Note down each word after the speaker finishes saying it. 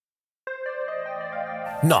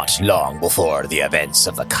Not long before the events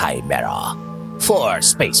of the Chimera, 4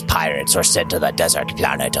 space pirates were sent to the desert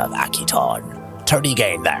planet of Akiton to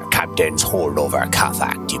regain their captain's hold over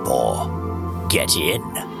Kafak Depot. Get in,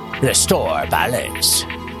 restore balance,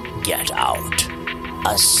 get out.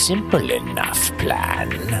 A simple enough plan.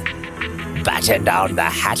 Batten down the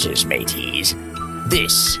hatches, mateys.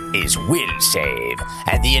 This is Will Save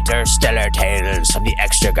and the Interstellar Tales from the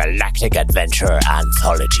Extragalactic Adventure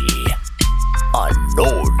Anthology.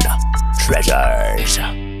 Unknown Treasures.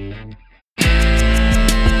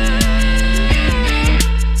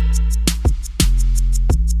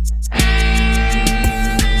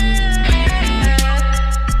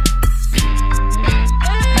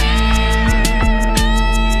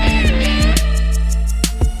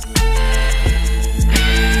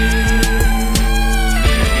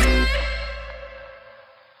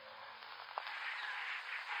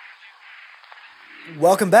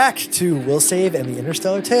 Welcome back to Will Save and the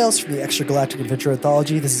Interstellar Tales from the Extragalactic Adventure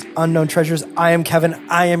Anthology. This is Unknown Treasures. I am Kevin.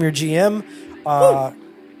 I am your GM.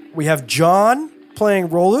 We have John playing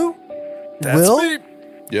Rolu. That's Will me.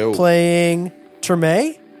 Yo. playing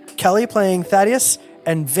Terme. Kelly playing Thaddeus.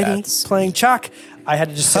 And Vinny playing Chuck. I had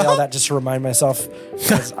to just say all that just to remind myself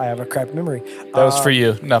because I have a crap memory. That was for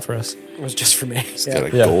you, not for us. It was just for me. Got a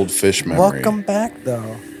goldfish memory. Welcome back,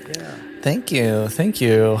 though. Yeah. Thank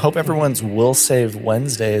you. Hope everyone's Will Save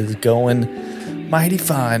Wednesday is going mighty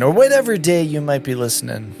fine, or whatever day you might be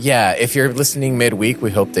listening. Yeah, if you're listening midweek,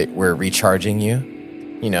 we hope that we're recharging you.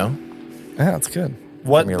 You know? Yeah, that's good.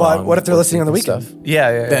 But what if they're listening on the weekend? Stuff.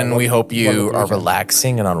 Yeah. Then we hope you are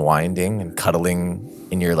relaxing and unwinding and cuddling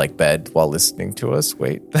in your bed while listening to us.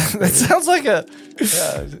 Wait. That sounds like a...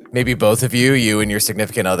 Maybe both of you and your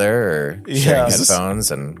significant other, or sharing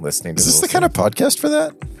headphones and listening to Is this the kind of podcast for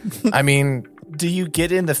that? I mean... Do you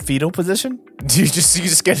get in the fetal position? Do you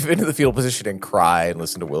just get into the fetal position and cry and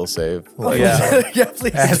listen to Will Save? Yeah,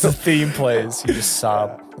 please. As the theme plays, you just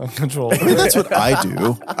sob uncontrollably. I mean, that's what I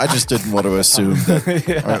do. I just didn't want to assume that.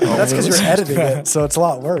 That's because you're editing it, so it's a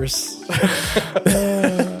lot worse.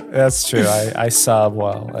 That's true. I sob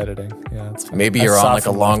while editing. Yeah, that's fine. Maybe you're on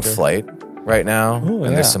a long flight right now, Ooh,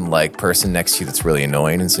 and there's some person next to you that's really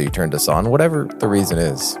annoying, and so you turned us on. Whatever the reason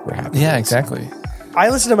is, we're happy. Yeah, exactly. I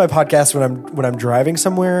listen to my podcast when I'm driving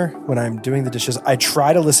somewhere, when I'm doing the dishes. I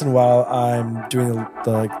try to listen while I'm doing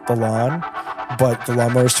the lawn, but the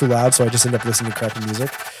lawnmower's too loud, so I just end up listening to crappy music.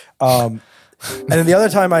 And then the other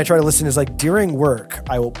time I try to listen is during work.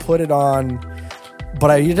 I will put it on, but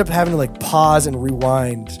I end up having to pause and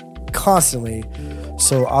rewind constantly.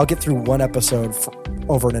 So I'll get through one episode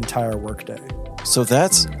over an entire workday. So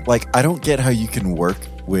that's I don't get how you can work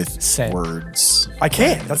with Same. words. I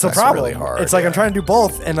can't. That's the That's problem. really hard, It's I'm trying to do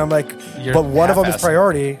both, and I'm but one of them is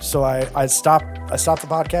priority. So I stop the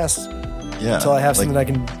podcast until I have something I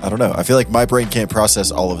can. I don't know. I feel like my brain can't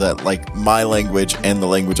process all of that. My language and the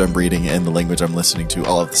language I'm reading and the language I'm listening to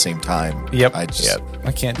all at the same time. Yep. I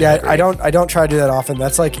can't. Yeah, I don't try to do that often.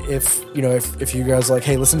 That's if you guys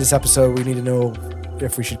hey, listen to this episode, we need to know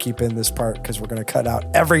if we should keep in this part because we're going to cut out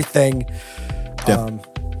everything. Yeah.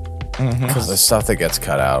 Because the stuff that gets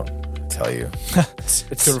cut out, I tell you.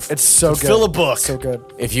 It's so good. Fill a book. So good.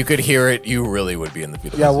 If you could hear it, you really would be in the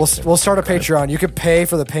fetal Yeah, position. we'll start a Patreon. You could pay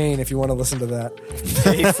for the pain if you want to listen to that.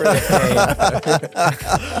 Pay for the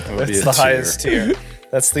pain. That's the highest tier.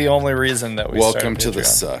 That's the only reason that we Welcome to started the Patreon.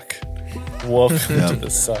 suck. Welcome to the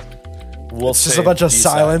suck. It's just a bunch of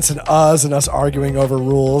silence and us arguing over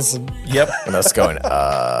rules. And Yep. And us going,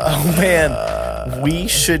 Oh man, we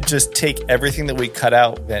should just take everything that we cut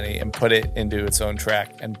out, Benny, and put it into its own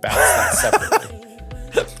track and bounce that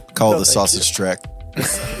separately. Call it the sausage track.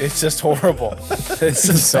 It's just horrible. It's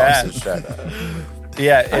just bad.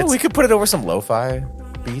 Yeah, we could put it over some lo-fi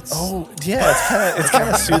beats. Oh yeah, it's kind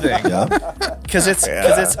of soothing. Yeah. Because it's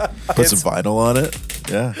Put some vinyl on it.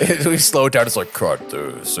 Yeah. We slow it down. It's cut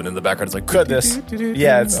this, and in the background, it's cut this.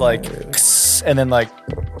 Yeah, it's and then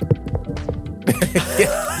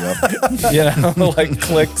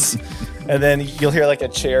clicks, and then you'll hear a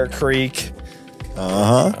chair creak.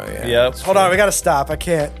 Uh huh. Oh, yeah. Yep. hold on, we got to stop. I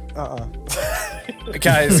can't.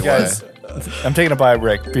 Guys, I'm taking a bio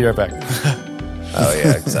break. Be right back. Oh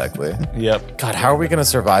yeah, exactly. Yep. God, how are we gonna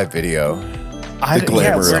survive video? The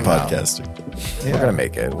glamour of somehow. podcasting. We're gonna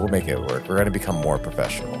make it. We'll make it work. We're gonna become more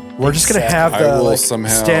professional. We're just going to have I will the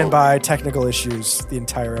somehow- standby technical issues the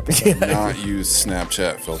entire episode. Not use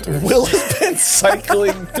Snapchat filters. Will has been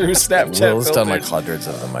cycling through Snapchat. Will's done filters. hundreds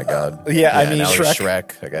of them. My God. Yeah, I mean, now he's Shrek.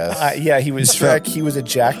 Shrek, I guess. Yeah, he was Shrek. He was a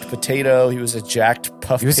jacked potato. He was a jacked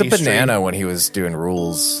puff He was a pastry. banana when he was doing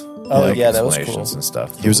rules. Oh, yeah, that was explanations cool. and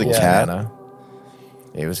stuff. He was a cat? Banana.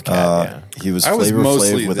 He was a cat. He was I was Flavor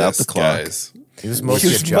mostly Flav without this, the clock. guys. He was mostly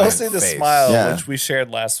a He's giant mostly the face. smile, Yeah. which we shared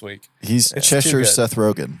last week. He's too Cheshire good. Seth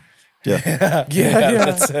Rogen. Yeah. Yeah.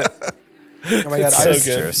 That's it. Oh my god, It's I so was,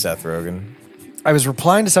 good. Sure, Seth Rogen. I was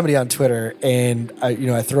replying to somebody on Twitter, and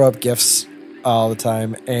I throw up gifs all the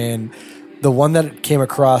time, and the one that came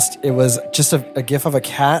across, it was just a gif of a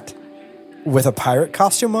cat with a pirate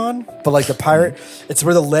costume on, but like the pirate, it's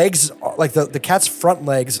where the legs, like the cat's front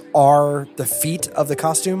legs are the feet of the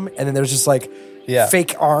costume, and then there's just like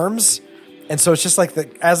fake arms, and so it's just like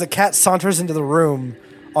as the cat saunters into the room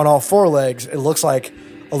on all four legs, it looks like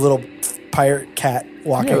a little pirate cat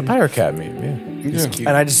walking. Yeah, the pirate cat meme. Yeah. He's cute.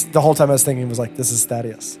 And I just, the whole time I was thinking was like, this is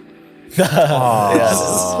Thaddeus.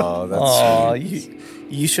 Oh, that's Oh, sweet.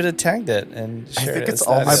 you should have tagged it and I shared think it. it's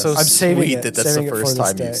almost so I'm saving sweet it- that that's the saving it for first this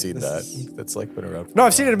time day. you've seen This that. That's like been around. No,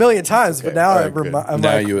 I've seen it a million times, but now All I'm right, good. I'm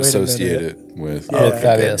Now like, you wait a associate minute. it with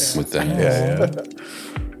Thaddeus. with that. Yeah.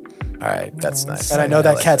 All right, that's nice. And I know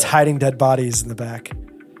that like cat's hiding dead bodies in the back.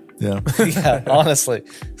 Yeah. Yeah, honestly.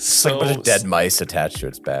 It's like a bunch of dead mice attached to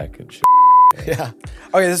its back and shit. Yeah.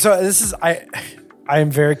 Okay, so this is I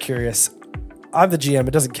am very curious. I'm the GM.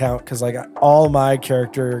 It doesn't count because like all my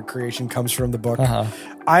character creation comes from the book.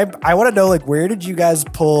 I want to know like where did you guys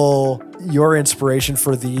pull your inspiration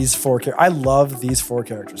for these four characters? I love these four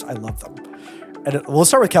characters. I love them. And we'll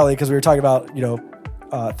start with Kelly because we were talking about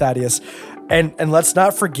Thaddeus, and let's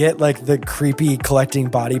not forget like the creepy collecting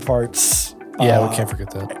body parts. Yeah, we can't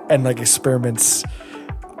forget that. And like experiments.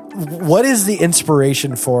 What is the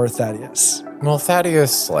inspiration for Thaddeus? Well,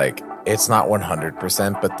 Thaddeus, like, it's not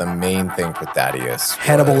 100%, but the main thing for Thaddeus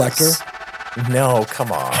Hannibal was- Lecter? No,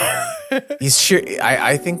 come on. He's sheer.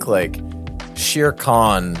 I think like Shere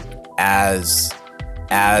Khan as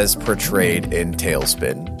portrayed in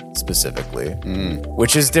Tailspin specifically,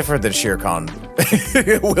 which is different than Shere Khan.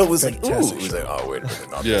 Will was like, ooh, Fantastic he was like, oh wait a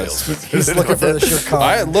minute, not Yes. Tailspin. He's looking for the Shere Khan.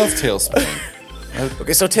 I love Tailspin.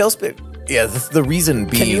 Okay, so Tailspin. Yeah, the reason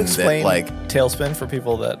being Can you explain that like, Tailspin for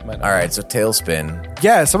people that might not? all right, so Tailspin.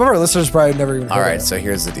 Yeah, some of our listeners probably never even heard All of right, it. so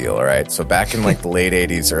here's the deal. All right, so back in like the late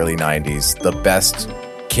 80s, early 90s, the best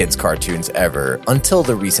kids cartoons ever until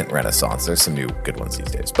the recent Renaissance. There's some new good ones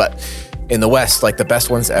these days, but in the West, like the best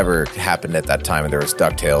ones ever happened at that time. And there was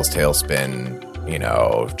DuckTales, Tailspin,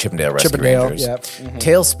 Chippendale Rescue Chippendale, Rangers. yeah.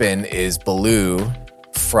 Tailspin is Baloo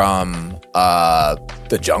from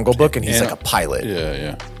the Jungle Book, and he's like a pilot.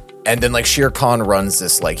 Yeah. And then like Shere Khan runs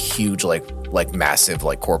this like huge like massive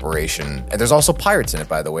like corporation, and there's also pirates in it,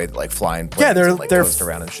 by the way, that like flying planes Yeah, they're and, like, they're coast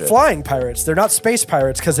around and shit. flying pirates. They're not space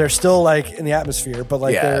pirates because they're still like in the atmosphere, but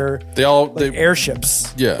like Yeah. they're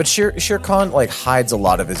airships. Yeah. But Shere Khan like hides a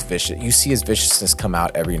lot of his vicious. You see his viciousness come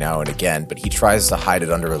out every now and again, but he tries to hide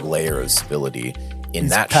it under a layer of civility in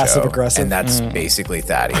that passive show. aggressive. And that's basically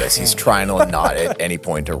Thaddeus. He's trying to not at any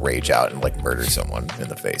point to rage out and like murder someone in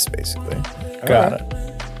the face, basically. Got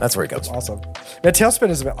it. That's where he comes from. Awesome. Now, Tailspin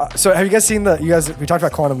is so. Have you guys seen we talked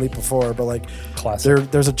about Quantum Leap before, but like Classic.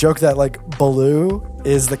 there's a joke that like Baloo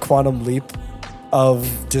is the Quantum Leap of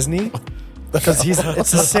Disney because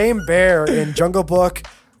it's the same bear in Jungle Book,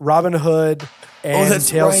 Robin Hood, and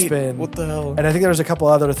that's Tailspin. right. What the hell? And I think there's a couple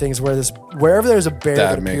other things wherever there's a bear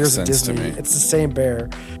that, That makes appears in sense to Disney, me. it's the same bear.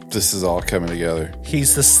 This is all coming together.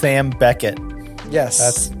 He's the Sam Beckett.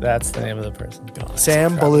 Yes, That's the name of the person.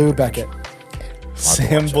 Sam Baloo Beckett.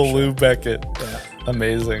 Sam Baloo Beckett.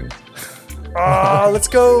 Amazing. Let's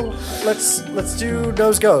go. Let's do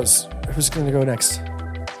nose goes. Who's going to go next?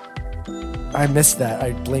 I missed that.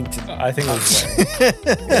 I blinked. I think it was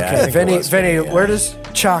Okay, Vinny, where does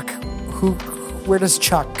Chuck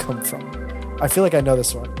come from? I feel like I know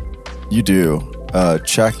this one. You do.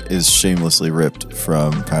 Chuck is shamelessly ripped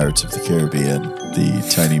from Pirates of the Caribbean, the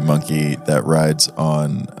tiny monkey that rides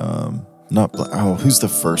on. Who's the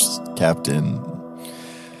first captain?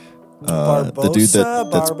 The dude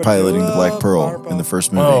that's piloting the Black Pearl in the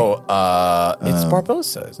first movie. It's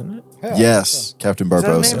Barbossa, isn't it? Yes, Captain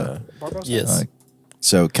Barbossa. yes.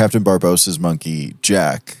 So Captain Barbossa's monkey,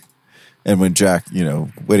 Jack. And when Jack,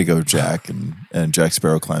 way to go, Jack, and Jack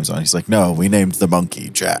Sparrow climbs on, he's like, no, we named the monkey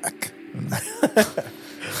Jack.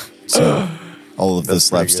 So all of the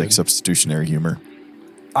slapstick substitutionary humor.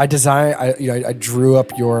 I drew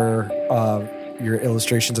up your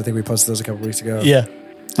illustrations. I think we posted those a couple weeks ago. Yeah.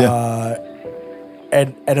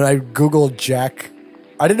 And I Googled Jack.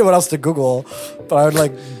 I didn't know what else to Google, but I would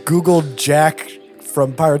like Google Jack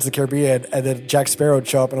from Pirates of the Caribbean, and then Jack Sparrow would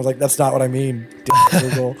show up, and I was like, that's not what I mean.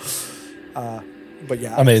 Google. But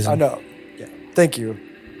yeah, Amazing. I know. Yeah, thank you.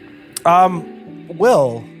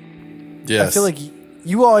 Will, Yes. I feel like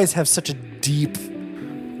you always have such a deep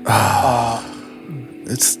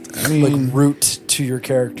I mean, like root to your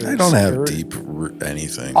characters. I don't have Your- deep root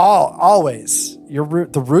anything. Always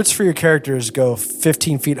the roots for your characters go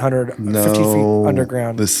 15 feet 50 feet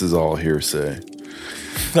underground. This is all hearsay.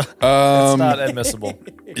 It's not admissible.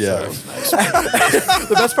 Yeah. The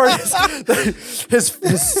best part is his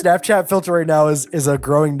Snapchat filter right now is a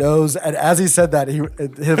growing nose, and as he said that,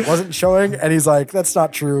 it wasn't showing, and he's like, "That's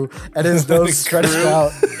not true," and his nose stretched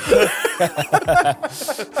out.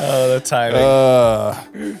 Oh, the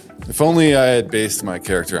timing. If only I had based my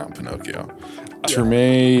character on Pinocchio.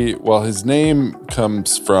 Treme, well, his name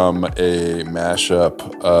comes from a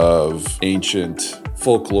mashup of ancient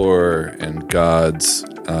folklore and gods,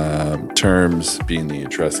 terms being the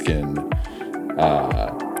Etruscan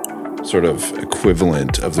sort of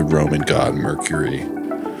equivalent of the Roman god Mercury,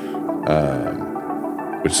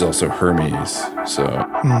 which is also Hermes. So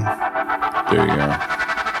there you go.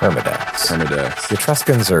 Hermidax. The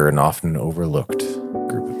Etruscans are an often overlooked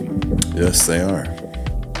group of people. Yes, they are.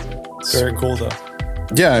 Very cool, though.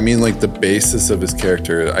 Yeah, I mean, like the basis of his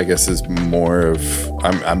character, I guess, is more of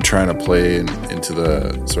I'm trying to play into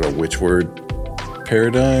the sort of witchword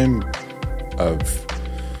paradigm of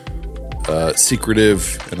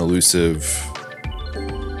secretive and elusive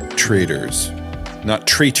traders, not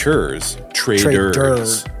traitors,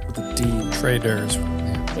 traders. With a D. Traders.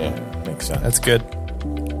 Yeah, makes sense. That's good.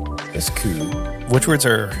 It's cool. Witchwords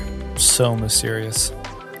are so mysterious.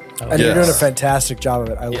 And you're doing a fantastic job of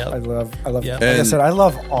it. I love. Yep. Like I said, I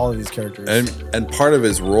love all of these characters. And part of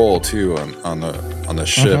his role too on the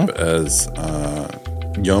ship as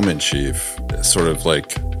yeoman chief, sort of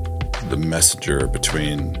like the messenger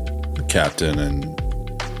between the captain and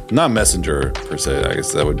not messenger per se. I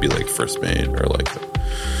guess that would be like first mate or like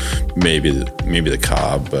maybe the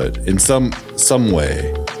cob, but in some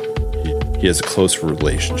way he has a close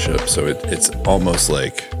relationship. So it's almost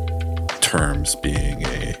like terms being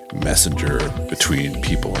a messenger between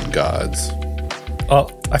people and gods. Well,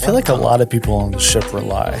 I feel like a lot of people on the ship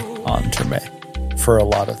rely on Treme for a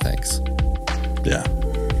lot of things Yeah.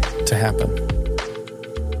 to happen.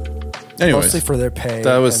 Anyways, Mostly for their pay.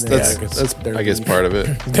 that's and their I guess lead. part of it.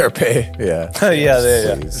 Their pay. Yeah.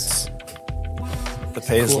 Yeah. Please. The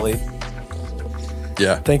pay is late.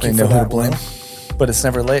 Yeah. Thank you They for know who that. to blame. Will. But it's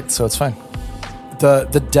never late, so it's fine.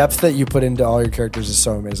 The depth that you put into all your characters is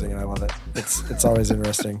so amazing, and I love it. It's always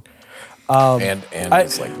interesting. And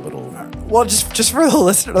it's like little. Well, just for the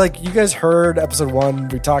listener, like you guys heard episode 1,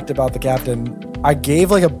 we talked about the captain. I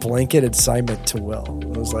gave like a blanket assignment to Will.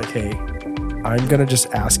 I was like, hey, I'm gonna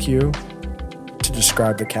just ask you to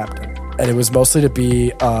describe the captain, and it was mostly to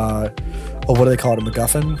be what do they call it, a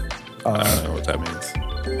MacGuffin? I don't know what that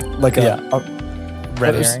means. Like Yeah. a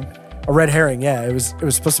Red What is- herring. a red herring. Yeah, it was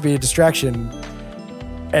supposed to be a distraction,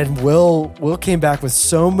 and Will came back with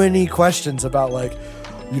so many questions about like,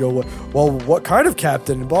 you know, what kind of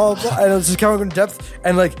captain, blah blah, and it was just kind of in depth,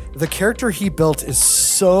 and like the character he built is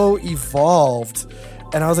so evolved,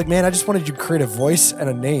 and I was like, man, I just wanted you to create a voice and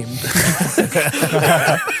a name.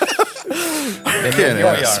 You can't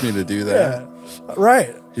ask me to do that.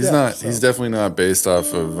 Right? He's Yeah, not. so He's definitely not based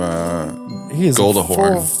off of he is a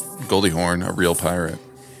Goldihorn, a real pirate.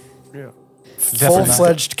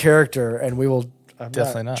 full-fledged character, and we will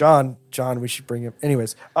Definitely not. John, we should bring him.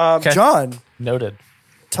 Anyways, John, Noted.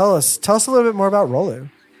 tell us a little bit more about Rolu.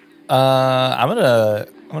 I'm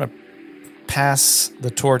gonna pass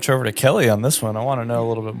the torch over to Kelly on this one. I want to know a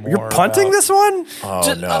little bit more. You're punting about- this one? Oh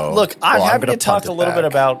Just, no! look, I'm Well, happy gonna to talk punt a it little bit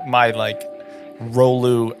back. about my like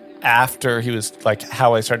Rolu after he was like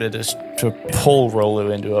how I started to pull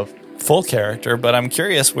Rolu into a full character, but I'm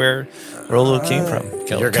curious where Rolu came from.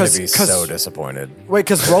 Kelly. You're going to be 'Cause- so disappointed. Wait,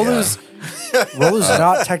 because Rolu's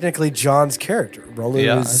not technically John's character. Rolu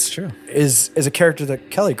Yeah, is, that's true. is a character that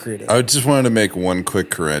Kelly created. I just wanted to make one quick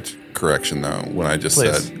correction though. When I just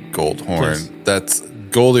Please. said Goldhorn, that's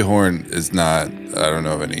Goldihorn is not. I don't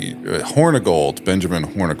know of any Hornigold. Benjamin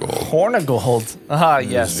Hornigold. Hornigold. Ah,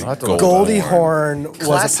 yes. Goldie Horn was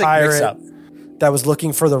Classic a pirate mix-up. that was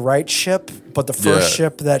looking for the right ship, but the first Yeah.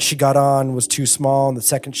 ship that she got on was too small, and the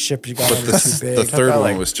second ship she got on was too big. The third one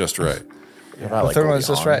like- was just right. The Third one was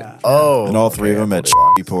just right. Oh, And all three of them had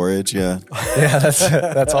shitty porridge. Yeah. Yeah,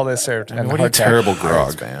 that's all they served. And what are you Terrible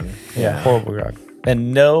Pirates, grog. man? Yeah, horrible grog.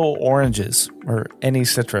 And no oranges or any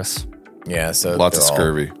citrus. Yeah, so Lots of they're all-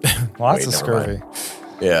 scurvy. Lots Wait, of never scurvy.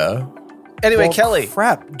 Yeah. Anyway, Well, Kelly.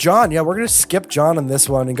 crap, John. Yeah, we're gonna skip John on this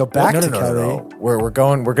one and go back no, to no, Kelly. no. We're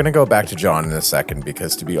gonna go back to John in a second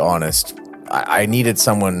because to be honest, I needed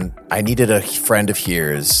a friend of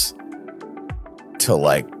his to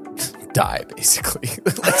like die, basically.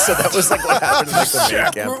 Like, so that was like what happened in like, the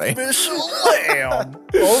main campaign.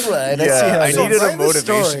 All right, Yeah, I So needed a write the motivation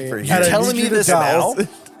story, for you. and I Telling need me you to this die. now. And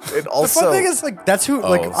The also, fun thing is, like, that's who.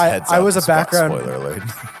 Like, heads I up, was a background. Spoiler alert.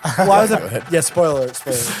 Well, I was spoiler alert.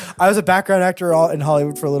 I was a background actor in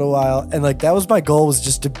Hollywood for a little while, and like that was my goal, was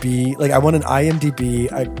just to be like, I want an IMDb.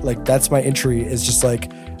 Like that's my entry, is just like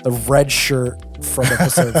the red shirt from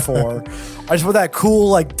episode 4. I just want that cool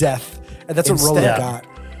like death, and that's what Rollo got.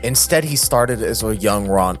 Instead, he started as a young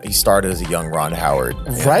Ron. He started as a young Ron Howard,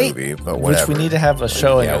 in the Right. movie, but Which whatever. we need to have a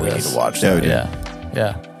showing Yeah, of we need this. to watch Yeah, that. we do.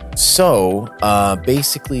 Yeah. So,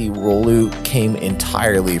 basically, Rollo came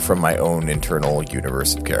entirely from my own internal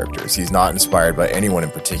universe of characters. He's not inspired by anyone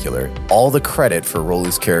in particular. All the credit for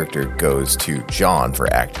Rollo's character goes to John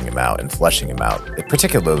for acting him out and fleshing him out,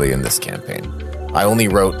 particularly in this campaign. I only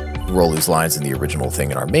wrote Rollo's lines in the original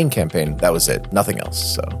thing in our main campaign. That was it. Nothing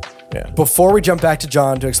else. So, yeah. Before we jump back to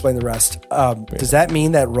John to explain the rest, does that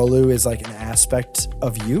mean that Rollo is like an aspect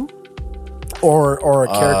of you? Or a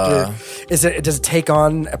character? Does it take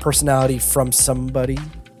on a personality from somebody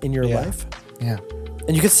in your life? Yeah.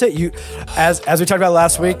 And you could say as we talked about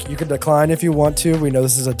last week, you could decline if you want to. We know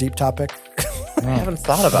this is a deep topic. I haven't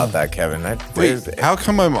thought about that, Kevin. Wait, how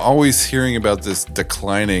come I'm always hearing about this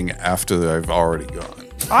declining after I've already gone?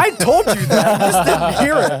 I told you that. You just didn't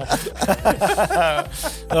hear it.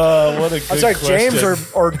 What a good I'm sorry, James or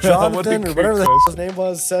What a Jonathan or good whatever the question. his name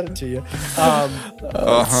was said it to you.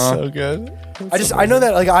 So good. I know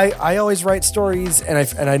that like I always write stories,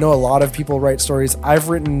 and I know a lot of people write stories. I've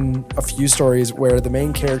written a few stories where the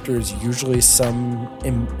main character is usually some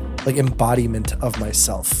embodiment of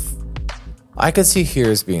myself. I could see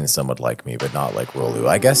Hears being somewhat like me, but not like Rollo.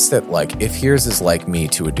 I guess that like if Hears is like me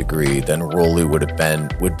to a degree, then Rollo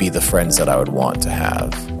would be the friends that I would want to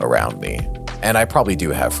have around me. And I probably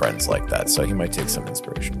do have friends like that, so he might take some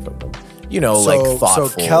inspiration from them. Like thoughtful.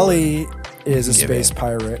 So Kelly is a giving. space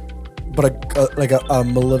pirate, but a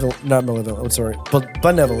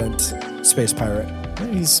benevolent space pirate,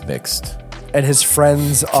 He's mixed. and his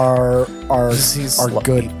friends are He's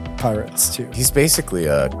good pirates too. He's basically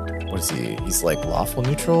what is he? He's like lawful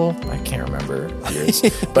neutral. I can't remember. Hears.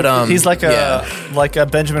 But He's like yeah. a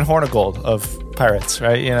Benjamin Hornigold of pirates,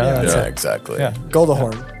 right? You know? Yeah, exactly. Yeah.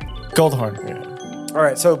 Goldahorn. Goldhorn. All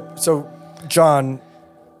right, so John,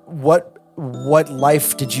 what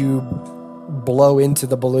life did you blow into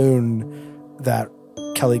the balloon that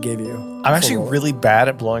Kelly gave you? I'm actually really bad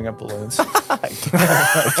at blowing up balloons.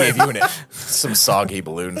 I gave you some soggy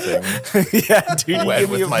balloon thing. Yeah, dude. You Wet give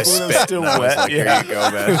me with a my balloon spit. still and I was wet. like, Yeah. here you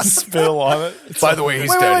go, man. Spill on it. By the way,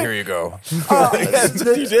 he's dead. Here you go.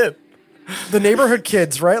 You did. The neighborhood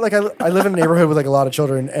kids, right? Like I live in a neighborhood with like a lot of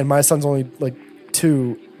children, and my son's only like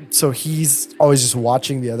 2, so he's always just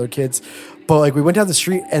watching the other kids. But like we went down the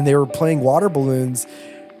street and they were playing water balloons,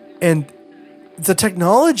 and the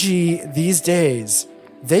technology these days,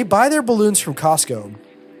 they buy their balloons from Costco.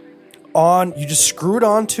 You just screw it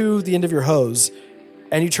onto the end of your hose,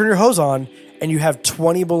 and you turn your hose on, and you have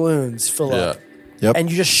 20 balloons fill up. Yep.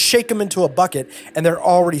 And you just shake them into a bucket, and they're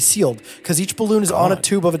already sealed because each balloon is on a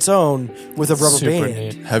tube of its own with a rubber Super band.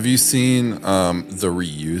 neat. Have you seen the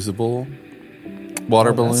reusable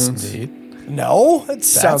water balloons? No, it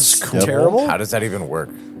sounds cool. terrible. How does that even work?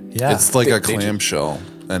 Yeah. It's like They- a they do- clamshell,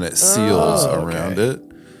 and it seals around it.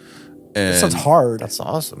 And It sounds hard. That's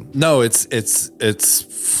awesome. no, it's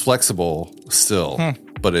flexible still,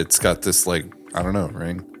 but it's got this like I don't know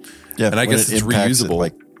ring. Yeah, And I when guess it it's impacts, reusable. it,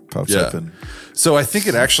 like pops Yeah. open. So I think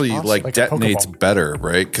it actually like like a detonates Pokeball. better,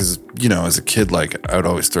 right? Because as a kid, like I would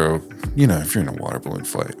always throw, if you're in a water balloon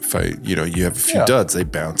fight, you have a few duds, they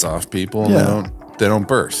bounce off people, and Yeah. they don't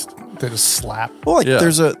burst. They just slap. Well, like Yeah.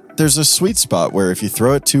 there's a sweet spot where if you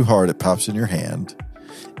throw it too hard, it pops in your hand.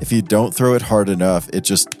 If you don't throw it hard enough, it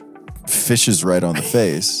just fishes right on the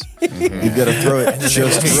face. You've got to throw it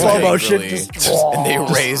just Slow right. motion, And they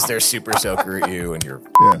raise their super soaker at you, and you're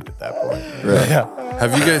Yeah. at that point. Right.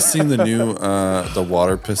 Have you guys seen the new the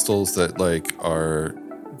water pistols that like are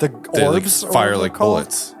The they like orbs or fire what like they're called?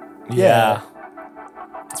 bullets? Yeah.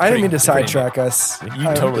 I didn't mean to pretty sidetrack us. You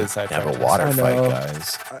totally sidetracked Have a us. water I fight, know.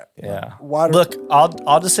 guys. Yeah. Water- Look,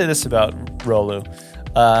 I'll just say this about Rollo.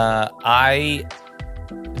 I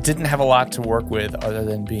didn't have a lot to work with other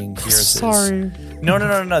than being Hears'. Sorry. No.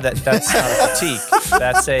 That's not a critique.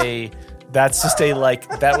 That's just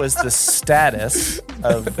that was the status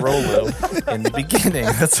of Rollo in the beginning.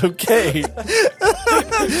 That's okay.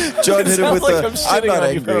 John hit him with like the, I'm shitting not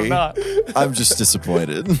on you, but I'm angry. not. I'm just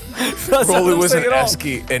disappointed. That's not Rollo what I'm was saying at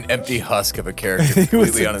all. an empty husk of a character,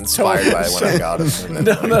 completely uninspired by when I got him. And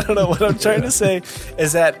then, No. What I'm trying to say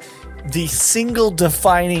is that the single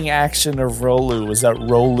defining action of Rolu was that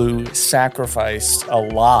Rolu sacrificed a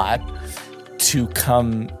lot to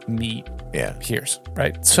come meet Piers,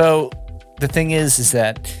 right? So the thing is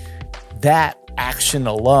that action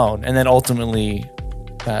alone, and then ultimately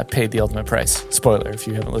paid the ultimate price. Spoiler, if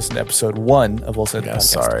you haven't listened to episode 1 of We'll Say the Podcast.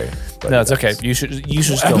 Sorry. No, it's okay. You should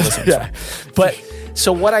just go listen. But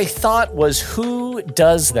so what I thought was, who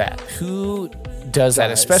does that? Who does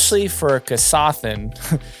that? Especially for a Kasathan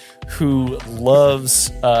who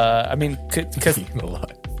loves,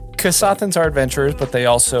 Kasathans are adventurers, but they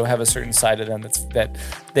also have a certain side of them that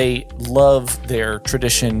they love their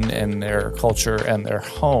tradition and their culture and their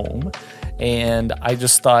home. And I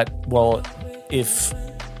just thought, well, if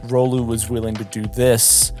Rolu was willing to do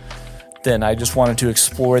this, then I just wanted to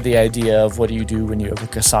explore the idea of what do you do when you have a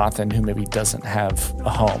Kasathan who maybe doesn't have a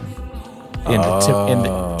home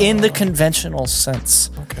in the conventional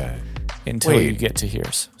sense. Okay. Until you get to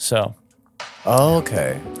Hears. So. Oh,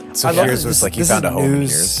 okay. So Hears was like he found a home in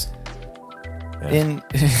Hears.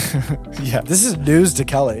 This is news to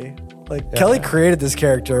Kelly. Like Kelly created this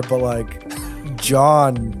character, but like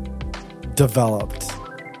John developed.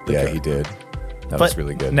 Yeah, he did. That was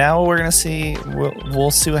really good. Now we're gonna see.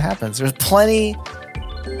 We'll see what happens. There's plenty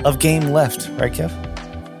of game left, right, Kev?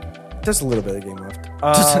 Just a little bit of game left.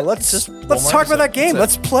 Let's talk about that game.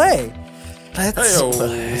 Let's play.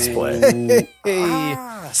 Let's play.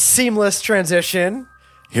 Seamless transition.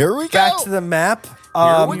 Here we go. Back to the map.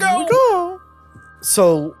 Here we go.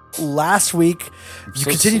 So last week, you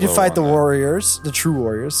continued to fight the warriors, the true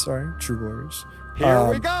warriors. Here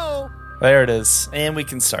we go. There it is, and we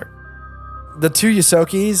can start. The two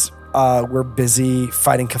Yosokis were busy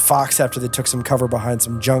fighting Kafox after they took some cover behind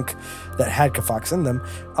some junk that had Kafox in them.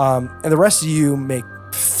 And the rest of you make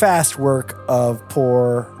fast work of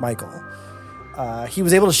poor Michael. He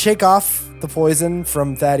was able to shake off the poison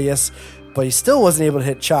from Thaddeus, but he still wasn't able to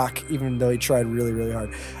hit Chalk, even though he tried really, really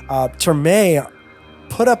hard. Terme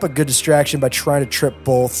put up a good distraction by trying to trip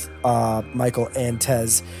both Michael and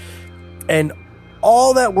Tez. And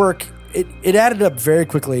all that work, it added up very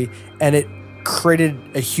quickly, and it created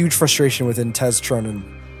a huge frustration within Tez Tronin.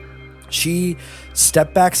 She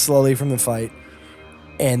stepped back slowly from the fight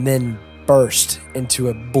and then burst into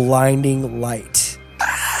a blinding light,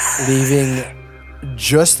 leaving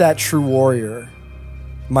just that true warrior,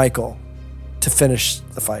 Michael, to finish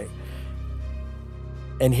the fight.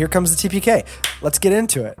 And here comes the TPK. Let's get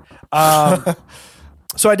into it.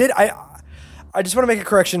 So I just want to make a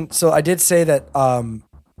correction. So I did say that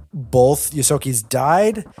both Yosokis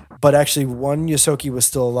died, but actually one Yosoki was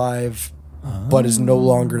still alive, but is no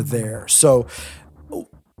longer there. So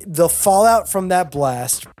the fallout from that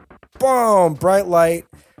blast, boom, bright light.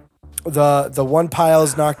 The one pile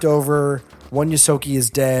is knocked over. One Yosoki is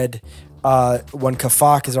dead. One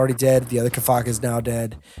Kafak is already dead. The other Kafak is now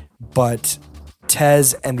dead. But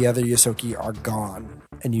Tez and the other Yosoki are gone,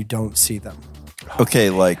 and you don't see them. Okay,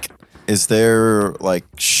 like, is there like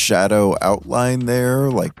shadow outline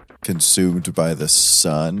there, like consumed by the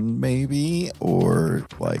sun, maybe, or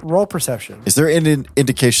like Roll perception. Is there an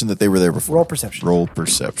indication that they were there before? Roll perception. Roll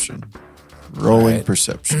perception. Rolling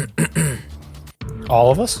perception.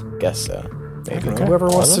 All of us? Guess so. Maybe. Whoever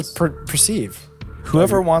wants to perceive.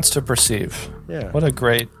 Whoever wants to perceive. Yeah. What a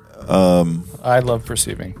great. I love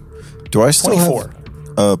perceiving. Do I still 24.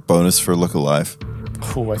 have a bonus for look alive?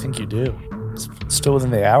 Oh, I think you do. It's still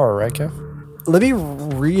within the hour, right, Kev? Let me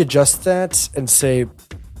readjust that and say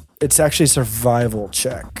it's actually a survival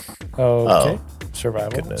check. Okay.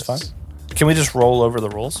 Survival. Goodness. That's fine. Can we just roll over the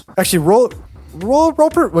rules? Actually,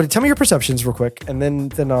 tell me your perceptions real quick, and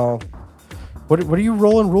then I'll. What are you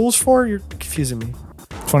rolling rules for? You're confusing me.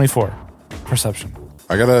 24. Perception.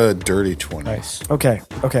 I got a dirty 20. Nice. Okay.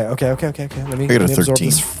 Let me I got a absorb 13.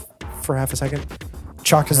 this for half a second.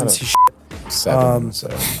 Chalk doesn't see shit. 7, so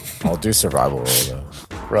I'll do survival roll though.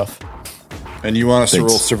 Rough. And you want us to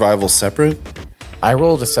Thanks. roll survival separate? I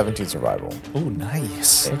rolled a 17 survival Oh,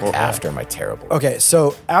 nice. after my terrible. Okay,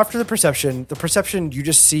 so after the perception you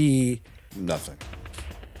just see Nothing.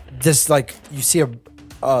 this, like, you see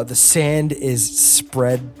the sand is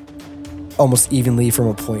spread almost evenly from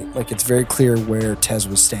a point. Like, it's very clear where Tez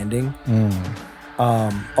was standing.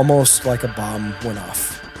 Almost like a bomb went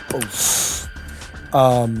off.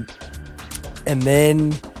 Boom. And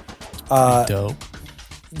then Dope.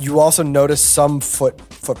 you also notice some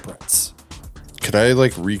footprints. Could I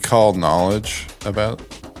like recall knowledge about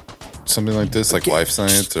something like this, like life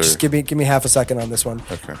science, or Just give me half a second on this one.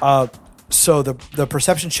 Okay. So the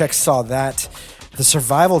perception checks saw that. The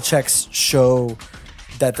survival checks show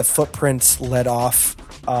that the footprints led off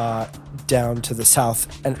down to the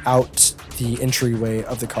south and out the entryway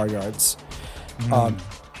of the car yards,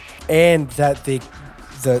 and that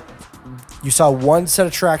you saw one set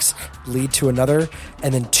of tracks lead to another,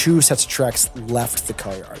 and then two sets of tracks left the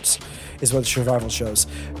car yards, is what the survival shows.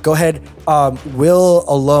 Go ahead, Will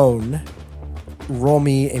alone. Roll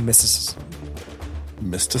me a mysticism.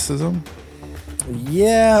 Mysticism?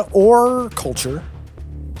 Yeah, or culture.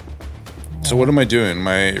 So what am I doing? Am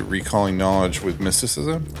I recalling knowledge with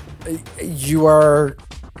mysticism? You're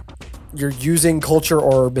using culture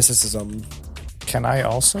or mysticism. Can I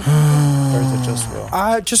also? Or is it just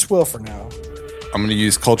Will? Just Will for now. I'm going to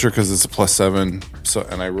use culture because it's a +7. So,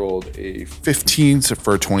 and I rolled a 15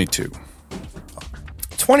 for a 22.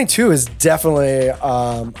 22 is definitely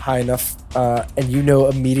high enough, and you know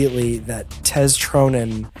immediately that Tez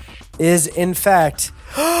Tronin is, in fact,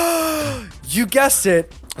 you guessed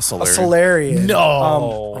it, a Solarian. No.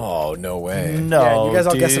 Oh, no way. No, Yeah, you guys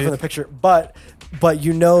all guessed it from the picture, but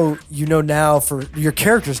you know now, for your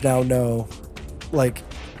characters now know, like,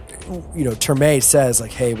 you know, Terme says,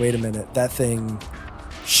 like, hey, wait a minute, that thing,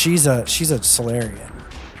 she's a Solarian,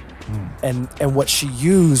 and what she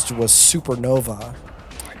used was supernova.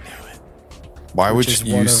 Why would Which she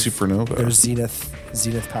is one use of supernova? Their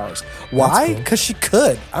zenith powers. Why? Because she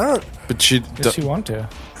could. I don't. But she... Does she want to?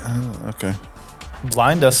 Okay.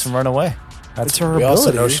 Blind us and run away. It's her We ability.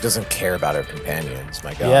 also know she doesn't care about her companions.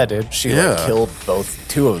 My God. Yeah, dude. She Yeah. like killed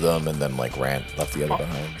two of them and then like left the other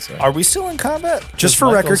behind. So. Are we still in combat? Just for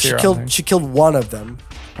record, she killed one of them.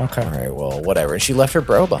 Okay. All right, well, whatever. And she left her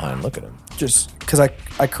bro behind. Look at him. Just because I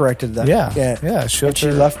corrected that. Yeah. yeah. Yeah, She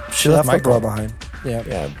left her Michael bro behind. Yeah.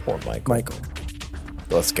 Yeah, poor Michael. Michael.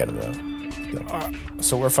 Let's get it though.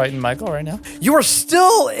 So we're fighting Michael right now? You are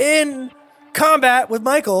still in combat with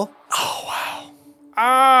Michael. Oh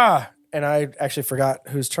wow. And I actually forgot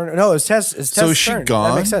whose turn. No, it's Tez. It's Tez's So is she turn. gone?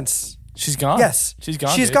 That makes sense. She's gone? Yes, She's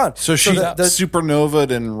gone. She's dude. gone. So she the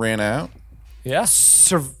supernovaed and ran out? Yeah.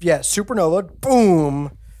 supernova.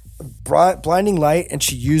 Boom. Blinding light, and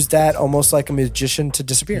she used that almost like a magician to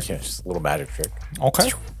disappear. Yeah, just a little magic trick.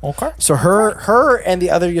 Okay. Okay. So her and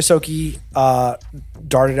the other Yosoki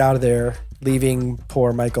darted out of there, leaving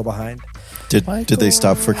poor Michael behind. Did they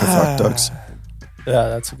stop for kafak dogs? Yeah,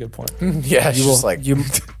 that's a good point. Yeah, she's just like you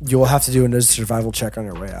will have to do a survival check on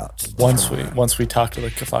your way out. Once we talk to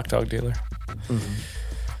the Kafak dog dealer.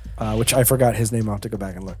 Which I forgot his name. I'll have to go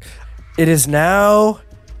back and look. It is now.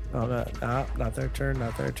 Oh, not their turn.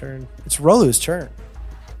 Not their turn. It's Rolu's turn.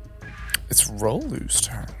 It's Rolu's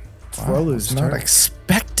turn. Rolu's Not turn.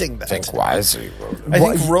 expecting that. think wisely. I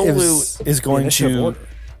Well, think it Rolu was is going the initiative to. order.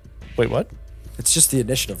 Wait, what? It's just the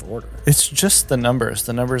initiative order. It's just the numbers.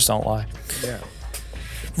 The numbers don't lie. Yeah.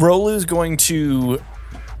 Rolu's going to.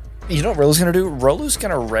 You know what Rolu's going to do? Rolu's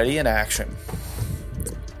going to ready an action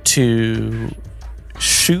to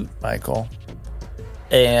shoot Michael,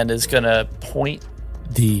 and is going to point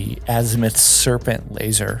the azimuth serpent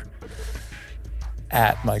laser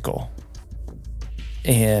at Michael,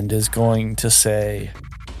 and is going to say,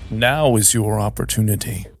 "Now is your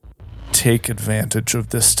opportunity. Take advantage of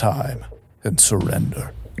this time and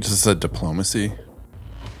surrender." Is this a diplomacy?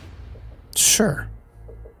 Sure.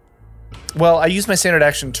 Well, I used my standard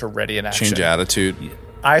action to ready an action. Change attitude?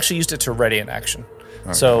 I actually used it to ready an action.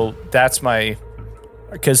 Okay. So that's my...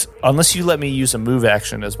 Because unless you let me use a move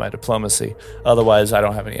action as my diplomacy, otherwise I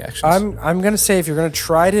don't have any actions. I'm gonna say if you're gonna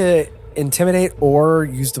try to intimidate or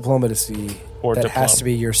use diplomacy, Or that diplome. has to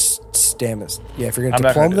be your stamina. Yeah, if you're gonna I'm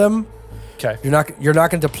not diplome gonna do them, okay. you're not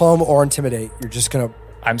gonna diplome or intimidate. You're just gonna.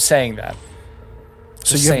 I'm saying that.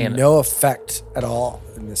 So Just you saying have it. no effect at all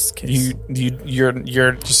in this case. You're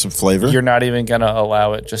Just some flavor? You're not even gonna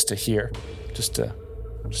allow it just to hear, just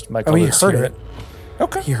Michael. I mean, he Lewis heard hear it.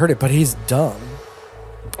 Okay. He heard it, but he's dumb.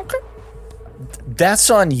 Okay. That's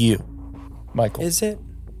on you, Michael. Is it?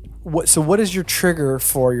 What is your trigger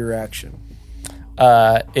for your action?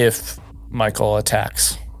 If Michael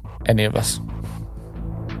attacks any of us.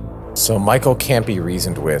 So Michael can't be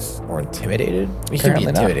reasoned with or intimidated. He can be Apparently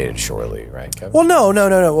not. intimidated, surely, right, Kevin? Well,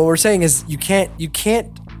 no. What we're saying is you can't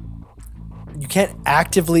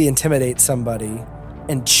actively intimidate somebody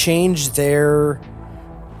and change their.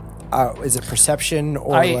 Is it perception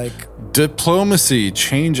or Diplomacy,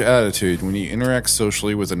 change attitude. When you interact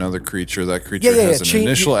socially with another creature, that creature Yeah, has an change-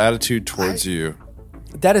 initial attitude towards you.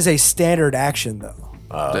 that is a standard action though?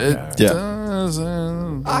 It Yeah.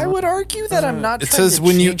 doesn't. I would argue that I'm not. It trying says to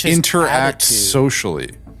when you change his interact attitude. socially.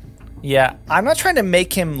 Yeah, I'm not trying to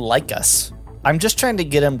make him like us. I'm just trying to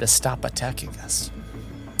get him to stop attacking us.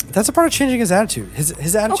 That's a part of changing his attitude. His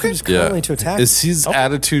attitude is currently to attack. Is his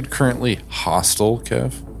attitude currently hostile,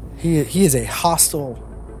 Kev? He is a hostile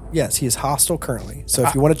Yes, he is hostile currently. So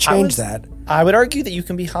if you want to change that, I would argue that you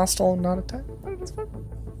can be hostile and not attack.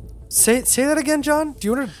 say that again, John. Do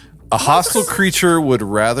you want to? A hostile creature would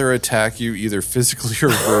rather attack you either physically or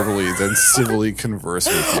verbally than civilly converse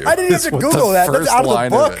with you. I didn't Is even what Google that. That's first out of the line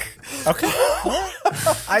book. it. Okay.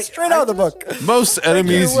 Straight out of the book. Most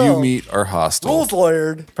enemies Will. you meet are hostile. Rules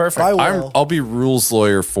lawyered. Perfect. By Will. I'll be rules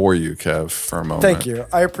lawyer for you, Kev, for a moment. Thank you.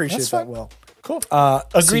 I appreciate That's that, fine. Will. Cool. So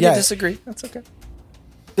Agree yeah, to disagree. That's okay.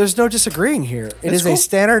 There's no disagreeing here. It is a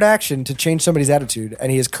standard action to change somebody's attitude,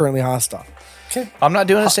 and he is currently hostile. Okay. I'm not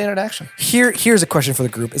doing a standard action. Here's a question for the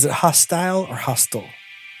group: is it hostile or hostile?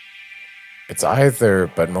 It's either,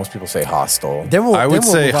 but most people say hostile. Then we'll. I would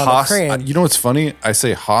say move on to hostile. Cran. You know what's funny? I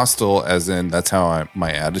say hostile as in that's how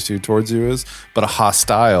my attitude towards you is. But a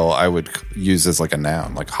hostile I would use as like a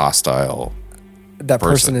noun, like hostile that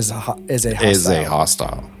person person is a hostile. is a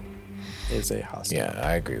hostile. Is a hostile. Yeah,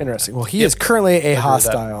 I agree. With Interesting. Well, he is currently a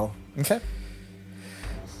hostile. Okay.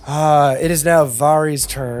 It is now Vari's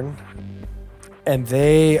turn, and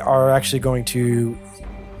they are actually going to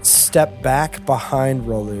step back behind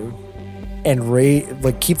Rolu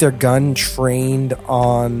and keep their gun trained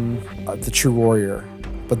on the true warrior,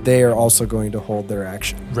 but they are also going to hold their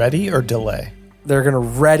action. Ready or delay? They're going to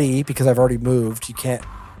ready because I've already moved. You can't.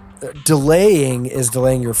 Delaying is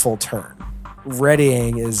delaying your full turn.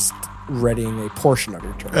 Readying is readying a portion of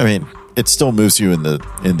your turn. I mean, it still moves you in the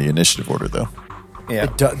initiative order, though. Yeah.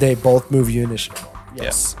 They both move you initiative.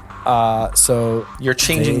 Yes. So You're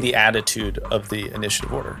changing the attitude of the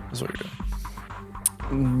initiative order, is what you're doing.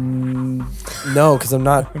 no, because I'm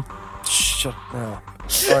not. Shut no.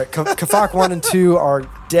 All right, Kafak 1 and 2 are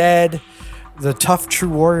dead. The tough true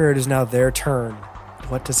warrior, it is now their turn.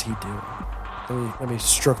 What does he do? Let me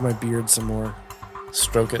stroke my beard some more.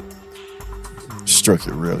 Stroke it. Stroke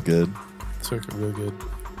it real good. Stroke it real good.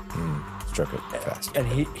 Stroke it fast. And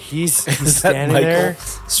he's Is that standing Michael there.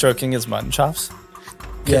 stroking his mutton chops?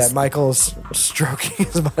 Yeah, Michael's stroking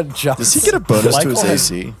his mutton chops. Does he get a bonus to his Michael-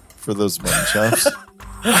 AC for those mutton chops?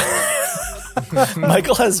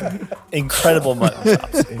 Michael has incredible mutton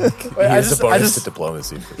chops. He has a bonus to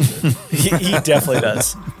diplomacy. For sure. He definitely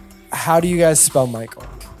does. How do you guys spell Michael?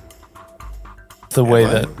 The way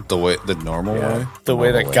that The normal way. the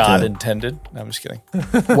way that Normal way. God Yeah. intended. No, I'm just kidding.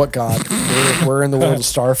 What god? We're in the world of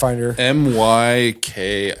Starfinder.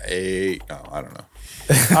 MYKA. Oh, I don't know.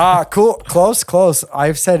 Cool. Close.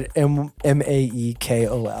 I've said Maekole.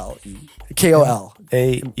 Kol.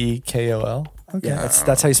 AEKOL. Okay. Yeah,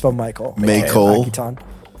 that's how you spell Michael. Maycole. Akiton.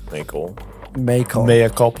 Michael. Michael. Mea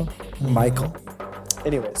culpa. Michael.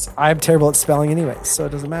 Anyways, I'm terrible at spelling anyways, so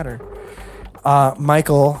it doesn't matter.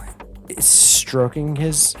 Michael is stroking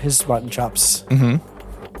his mutton chops. Mm-hmm.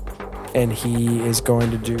 And he is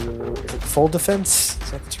going to do full defense.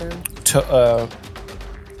 Is that the term?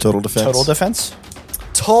 Total defense. Total defense.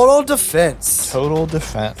 Total defense. Total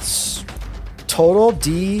defense. Total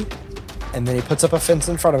D. And then he puts up a fence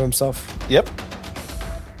in front of himself. Yep.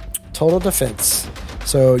 Total defense.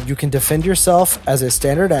 So you can defend yourself as a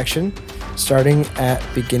standard action. Starting at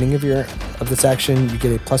beginning of this action, you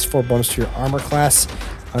get a +4 bonus to your armor class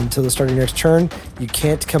until the start of your next turn. You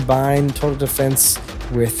can't combine total defense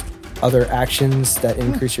with other actions that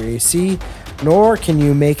increase your AC, nor can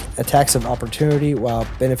you make attacks of opportunity while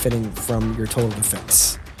benefiting from your total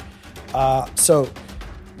defense. So,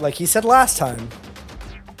 like he said last time,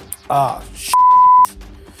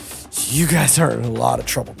 you guys are in a lot of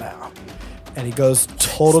trouble now. And he goes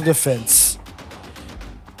total defense.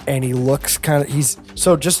 And he looks just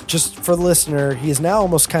for the listener, he is now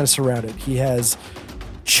almost kind of surrounded. He has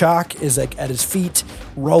Chalk is like at his feet.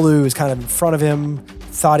 Rolu is kind of in front of him.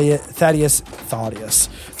 Thaddeus is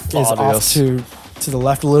off to the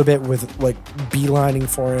left a little bit with like beelining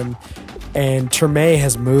for him. And Terme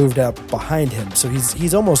has moved up behind him. So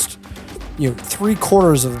he's almost,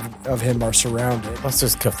 3/4 of him are surrounded. Plus,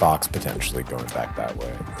 there's Kafox potentially going back that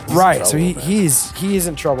way. Right, so he's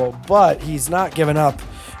in trouble, but he's not giving up,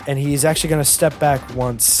 and he's actually going to step back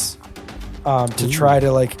once to try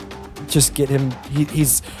to just get him.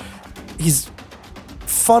 He's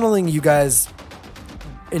funneling you guys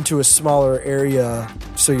into a smaller area,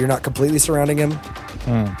 so you're not completely surrounding him,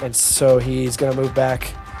 and so he's going to move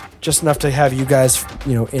back just enough to have you guys,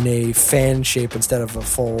 in a fan shape instead of a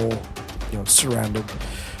full, surrounded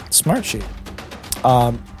Smart. shape.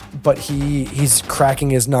 But he's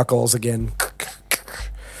cracking his knuckles again,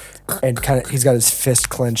 and he's got his fist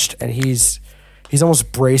clenched, and he's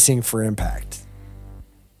almost bracing for impact.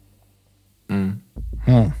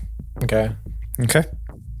 Okay. Okay.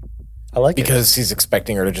 I like Because he's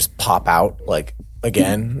expecting her to just pop out,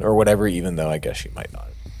 again, or whatever, even though I guess she might not.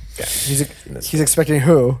 He's expecting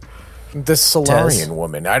who? The Solarian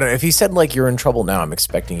woman. I don't know if he said like you're in trouble now. I'm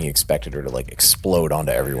expecting he expected her to like explode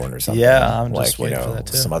onto everyone or something. Yeah, I'm like, just waiting for that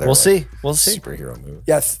too. Some other We'll see. We'll see. Superhero movie.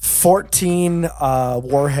 Yeah, 14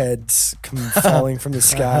 warheads come falling from the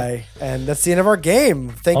sky, and that's the end of our game.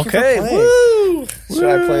 Thank you for playing. Woo! Should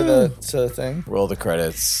I play the thing? Roll the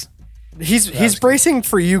credits. He's bracing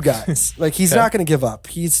for you guys. Like he's not going to give up.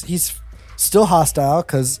 He's still hostile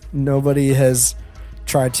because nobody has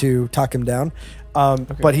tried to talk him down.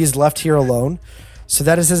 But he's left here alone, so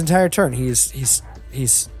that is his entire turn. He's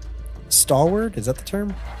stalwart. Is that the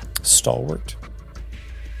term? Stalwart.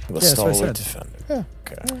 That's what I said. Defender. Yeah.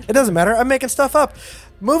 Okay. It doesn't matter. I'm making stuff up.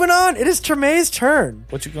 Moving on. It is Tremaine's turn.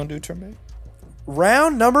 What you gonna do, Tremaine?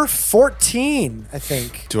 Round number 14, I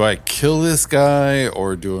think. Do I kill this guy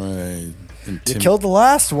or do I You killed the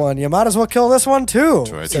last one. You might as well kill this one too.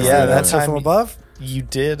 Do I Says try the that? answer from above. You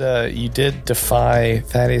did defy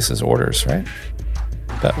Thaddeus's orders, right?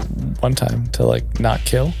 That one time to like not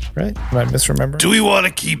kill, right? Am I misremembering? Do we want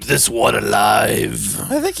to keep this one alive?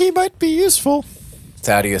 I think he might be useful.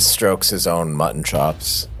 Thaddeus strokes his own mutton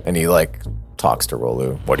chops and he like talks to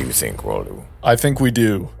Rolu. What do you think, Rolu? I think we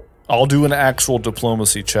do. I'll do an actual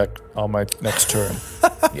diplomacy check on my next turn.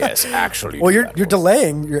 Yes, actually. Well, you're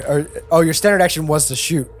delaying. Your standard action was to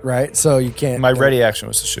shoot, right? So you can't. My ready action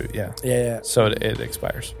was to shoot, yeah. Yeah. So it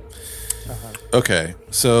expires. Okay,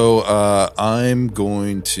 so I'm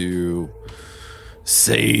going to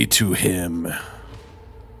Say to him,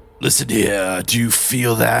 listen here, do you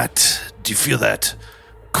feel that? Do you feel that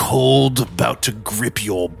cold about to grip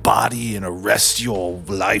your body and arrest your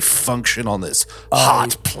life function on this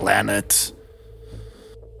hot planet?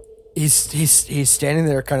 He's standing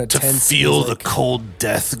there, kind of To tense. feel He's the like- cold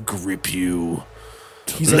death grip you.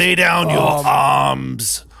 he's Lay like, down your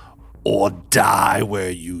arms or die where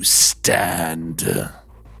you stand.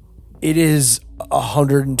 It is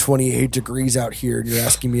 128 degrees out here, and you're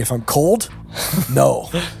asking me if I'm cold? No,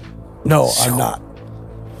 I'm not.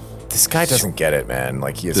 This guy doesn't get it, man.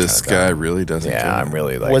 Like he is. this kinda guy dumb. really doesn't. Yeah, get it. I'm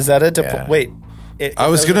really like. Was that a yeah. wait? I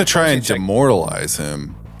was going to try and check. demoralize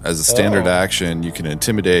him. As a standard action, you can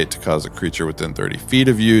intimidate to cause a creature within 30 feet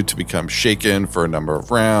of you to become shaken for a number of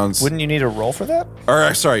rounds. Wouldn't you need a roll for that?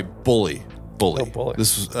 Or sorry, bully. Oh, bully.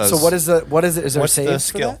 This was So what is it? Is there What's a save the for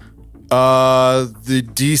skill? that? the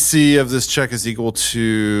DC of this check is equal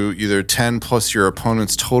to either 10 plus your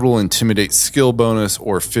opponent's total intimidate skill bonus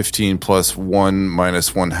or 15 plus 1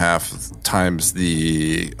 minus 1/2 times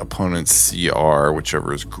the opponent's CR,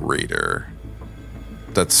 whichever is greater.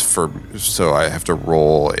 That's so I have to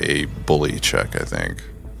roll a bully check, I think.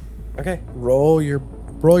 Okay, roll your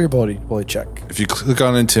bully check. If you click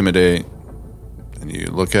on intimidate and you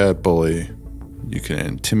look at bully, you can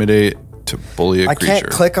intimidate to bully a I creature. can't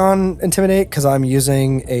click on intimidate because I'm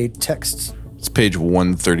using a text. It's page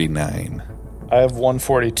 139. I have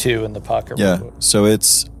 142 in the pocket. Yeah. rulebook. So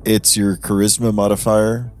it's your charisma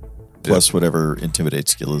modifier plus whatever intimidate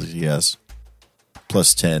skill he has.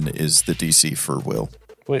 Plus 10 is the DC for Will.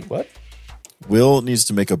 Wait, what? Will needs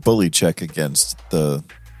to make a bully check against the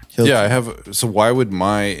Hilke. Yeah, I have. So why would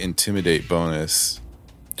my intimidate bonus?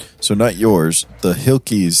 So not yours. The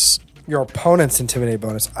Hilke's. Your opponent's intimidate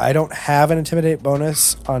bonus. I don't have an intimidate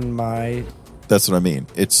bonus on my. That's what I mean.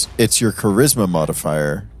 It's your charisma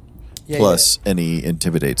modifier Yeah, plus any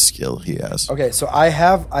intimidate skill he has. yeah. Okay, so I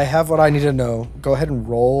have what I need to know. Go ahead and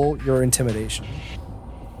roll your intimidation.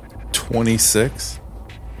 26.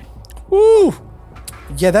 Woo!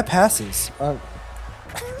 Yeah, that passes. I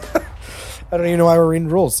don't even know why we're reading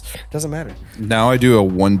rules. Doesn't matter. Now I do a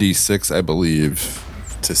 1d6, I believe,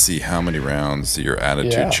 to see how many rounds your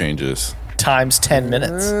attitude Yeah. changes. Times 10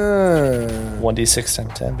 minutes. Uh, 1d6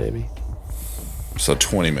 times 10, baby. So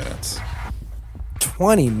 20 minutes.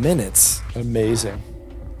 20 minutes. Amazing.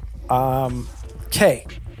 Okay.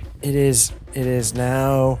 It is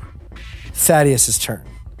now Thaddeus's turn.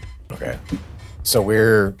 Okay. So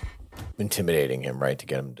we're intimidating him, right, to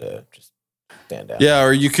get him to just stand down. Yeah,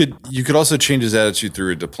 or you could also change his attitude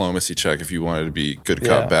through a diplomacy check if you wanted to be good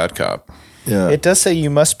cop, Yeah. bad cop. Yeah. It does say you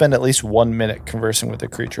must spend at least 1 minute conversing with the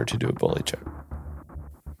creature to do a bully check.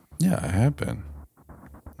 Yeah, I have been.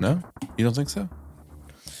 No? You don't think so?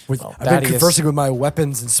 I've been Thaddeus- conversing with my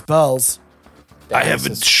weapons and spells. I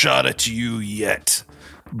haven't shot at you yet,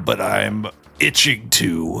 but I'm itching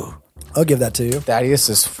to. I'll give that to you. Thaddeus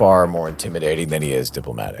is far more intimidating than he is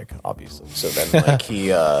diplomatic, obviously. So then, like,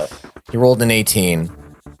 he rolled an 18,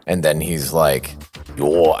 and then he's like,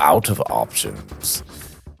 "You're out of options.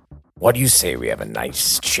 What do you say we have a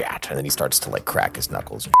nice chat?" And then he starts to like crack his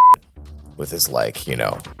knuckles and with his like,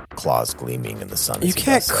 claws gleaming in the sun. You as he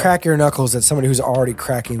can't does so. crack your knuckles at somebody who's already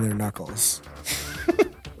cracking their knuckles.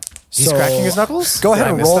 He's cracking his knuckles? Go ahead Did I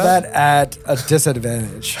and miss roll that? that at a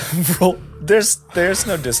disadvantage. There's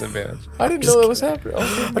no disadvantage. I didn't know that was happening.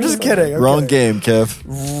 Oh, I'm just kidding. I'm Wrong kidding. game,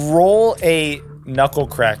 Kev. Roll a knuckle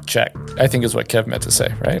crack check, I think is what Kev meant to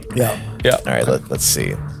say, right? Yeah. Yeah. All right, let's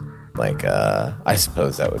see. Like, I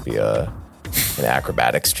suppose that would be an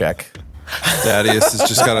acrobatics check. Thaddeus has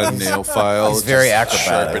just got a nail file. He's very just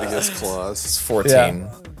acrobatic. sharpening his claws. It's 14.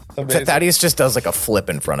 Yeah. Amazing. Thaddeus just does like a flip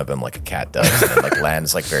in front of him like a cat does, and then, like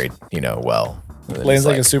lands like very, well. And then Lane's he's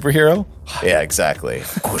like a superhero. Yeah, exactly.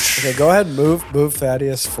 Okay, go ahead and move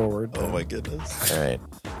Thaddeus forward. Oh my goodness. All right.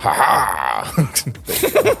 Ha ha.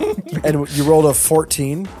 And you rolled a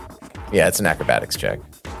 14. Yeah, it's an acrobatics check.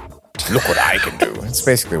 Look what I can do. It's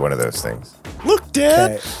basically one of those things. Look,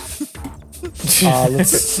 Dad. Okay.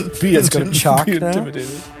 Let's go to Chalk now. Intimidated.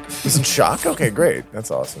 He's in shock? Okay, great.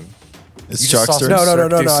 That's awesome. It's You just Chalk's saw turn. some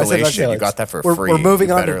No. I said Desolation. that's You got that for we're, free. We're moving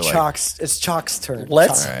You on to better, like- Chalk's. It's Chalk's turn.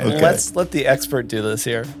 Let's Chalk. Okay. let's let the expert do this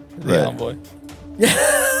here. The Right. envoy.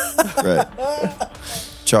 Right.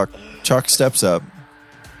 Chalk steps up.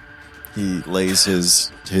 He lays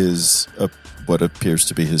his what appears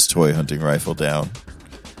to be his toy hunting rifle down.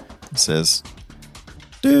 He says,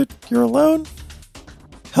 "Dude, you're alone?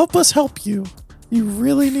 Help us help you. You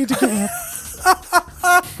really need to give up."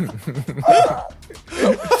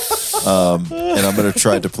 And I'm going to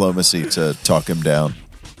try diplomacy to talk him down.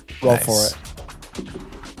 Roll Nice. for it.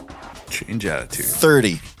 Change attitude.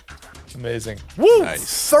 30. Amazing.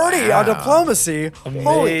 Nice. 30 on diplomacy.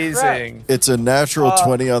 Holy crap. Amazing. It's a natural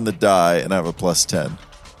 20 on the die, and I have a plus 10.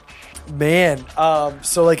 Man,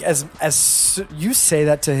 so like as you say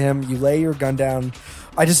that to him, you lay your gun down.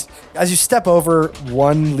 As you step over,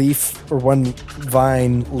 one leaf or one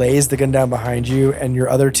vine lays the gun down behind you, and your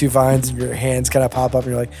other two vines and your hands kind of pop up,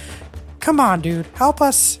 and you're like, "Come on, dude, help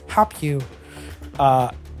us, help you."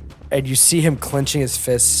 And you see him clenching his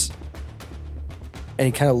fists, and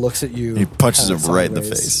he kind of looks at you. He punches him kinda right in the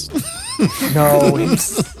sideways. face. No,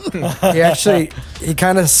 he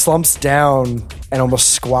kind of slumps down and almost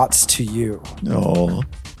squats to you. No.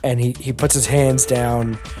 And he puts his hands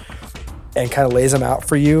down and kind of lays them out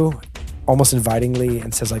for you, almost invitingly,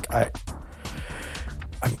 and says like,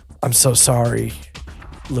 I'm so sorry,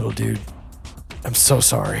 little dude. I'm so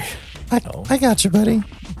sorry. I got you, buddy.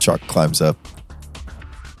 Chalk climbs up,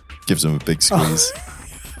 gives him a big squeeze.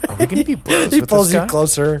 Are we going to be bros He with pulls this you guy?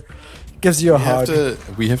 closer, gives you a hug.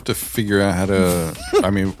 We have to figure out how to. I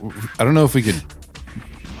mean, I don't know if we could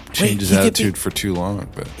change his he could attitude be- for too long,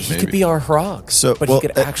 but He maybe. could be our Hrog, So, but well, he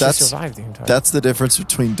could that- actually that's- survive the entire That's the difference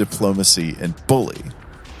between diplomacy and bully.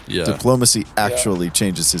 Yeah. Diplomacy actually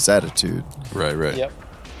changes his attitude. Right. Yep.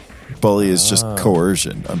 Bully is just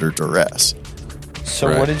coercion under duress. So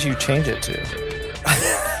Right. what did you change it to?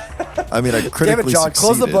 I mean, I Damn critically it, John.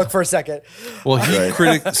 Close the succeeded. book for a second. Well, he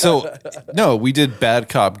Right. So no, we did bad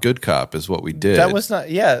cop, good cop is what we did. That was not.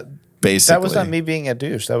 Yeah. Basically, That was not me being a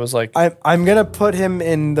douche. That was like. I'm gonna put him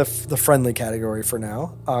in the friendly category for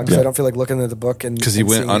now because I don't feel like looking at the book and because he and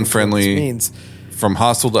went seeing what this unfriendly means. from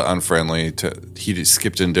hostile to unfriendly to he just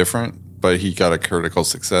skipped indifferent, but he got a critical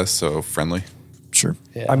success, so friendly. Sure.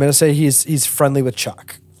 I'm gonna say he's friendly with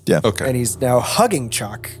Chuck, Yeah. Okay. and he's now hugging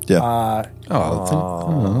Chuck. Yeah.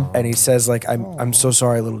 And he says like, I'm so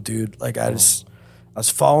sorry, little dude. Like I was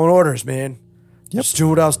following orders, man. Just doing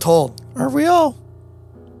what I was told. Are we all?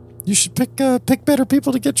 You should pick better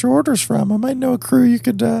people to get your orders from. I might know a crew you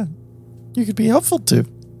could be helpful to.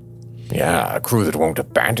 Yeah, a crew that won't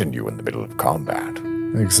abandon you in the middle of combat.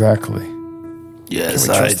 Exactly. Yes,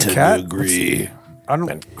 Can we trust the cat? agree. I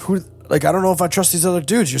don't I don't know if I trust these other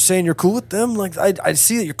dudes. You're saying you're cool with them. Like I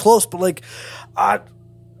see that you're close, but like I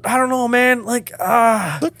don't know, man. Like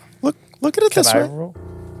Look at it this way. roll?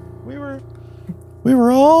 We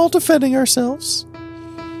were all defending ourselves.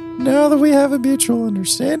 Now that we have a mutual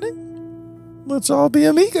understanding, let's all be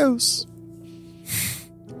amigos.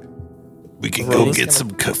 We can go get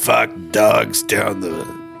some kafak dogs down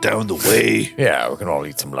the way. Yeah, we can all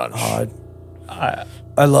eat some lunch. I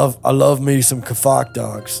love me some kafak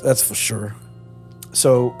dogs. That's for sure.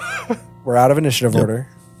 So we're out of initiative order.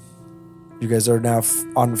 You guys are now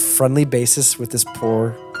on friendly basis with this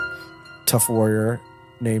poor, tough warrior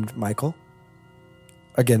named Michael.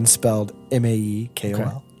 Again, spelled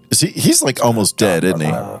Maekol. He's like almost dead, isn't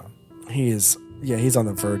he? He is. Yeah, he's on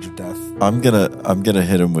the verge of death. I'm gonna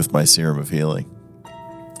hit him with my serum of healing.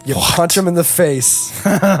 You punch him in the face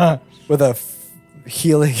with a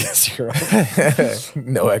healing serum.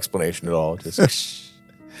 No explanation at all. Just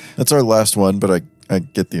That's our last one, but I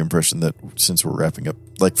get the impression that since we're wrapping up,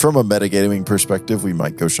 like from a metagaming perspective, we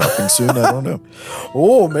might go shopping soon. I don't know.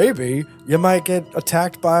 Oh, maybe you might get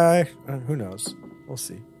attacked by. Who knows? We'll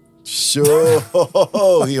see. Sure.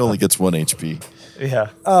 He only gets 1 HP. Yeah.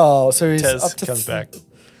 Oh, so he's Tez up to comes back.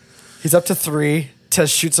 He's up to 3. Tez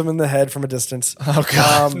shoots him in the head from a distance. Oh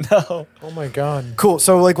God, no. Oh my god. Cool.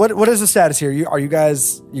 So, like, what is the status here? Are you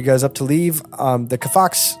guys up to leave? The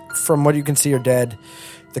Kafox, from what you can see, are dead.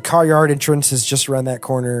 The car yard entrance is just around that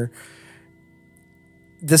corner.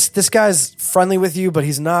 This guy's friendly with you, but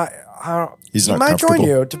he's not. He's he not might join comfortable.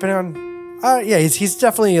 you, depending on. Yeah, he's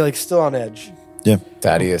definitely like still on edge. Yeah.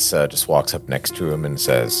 Thaddeus just walks up next to him and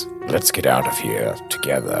says, "Let's get out of here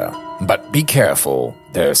together. But be careful.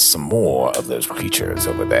 There's some more of those creatures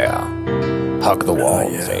over there. Hug the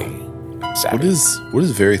walls, eh? What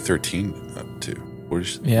is Very 13 up to?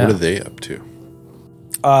 What are they up to?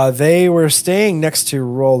 They were staying next to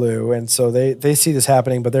Rolu, and so they see this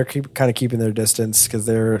happening, but they're kind of keeping their distance because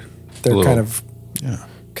they're kind of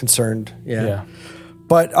concerned. Yeah.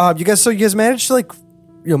 But you guys managed to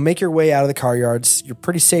make your way out of the car yards. You're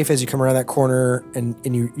pretty safe as you come around that corner, and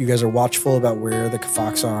you guys are watchful about where the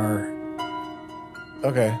Kafox are.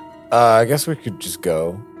 Okay. I guess we could just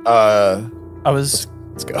go. I was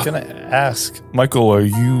gonna ask, Michael, are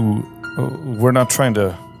you? We're not trying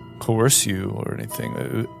to coerce you or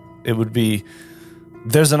anything. It would be.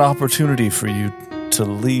 There's an opportunity for you to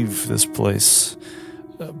leave this place,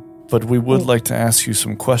 but we would like to ask you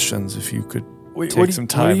some questions if you could take some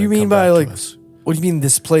time. What do you and mean come by back to us. What do you mean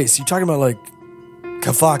this place? You talking about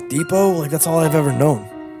Kafak Depot? Like that's all I've ever known.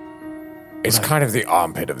 It's kind of the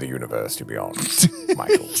armpit of the universe, to be honest,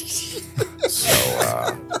 Michael.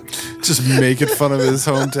 So, Just making fun of his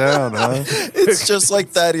hometown, huh? It's just like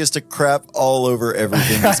Thaddeus to crap all over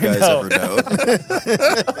everything this guy's ever known.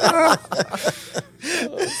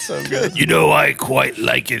 So good. You know, I quite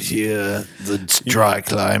like it here. The dry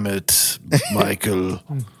climate, Michael.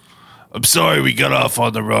 I'm sorry we got off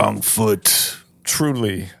on the wrong foot.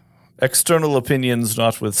 Truly, external opinions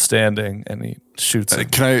notwithstanding, and he shoots.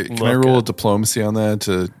 Can I roll a diplomacy on that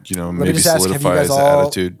to me maybe just ask, have you solidify guys his all-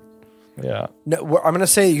 attitude? Yeah. No, I'm gonna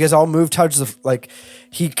say you guys all moved towards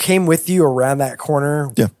he came with you around that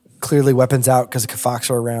corner. Yeah. Clearly weapons out because the Kafox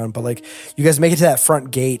are around, but you guys make it to that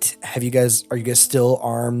front gate. Are you guys still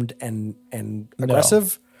armed and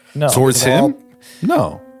aggressive? No. Towards him?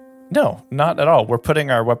 No. No, not at all. We're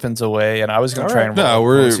putting our weapons away, and I was going to try and roll No, a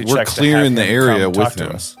we're diplomacy check to clearing have the him area come talk with to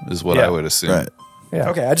him, us. is what Yeah. I would assume. Right. Yeah.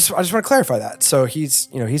 Okay, I just want to clarify that. So he's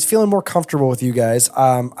feeling more comfortable with you guys.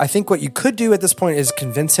 I think what you could do at this point is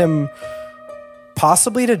convince him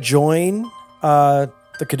possibly to join the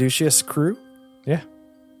Caduceus crew. Yeah.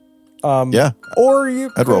 Yeah. Or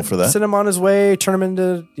you I'd roll could for that. send him on his way, turn him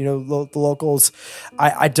into the locals.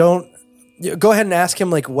 I don't. Go ahead and ask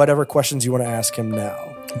him whatever questions you want to ask him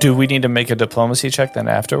now. Do we need to make a diplomacy check then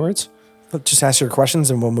afterwards? Just ask your questions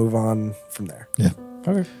and we'll move on from there. Yeah.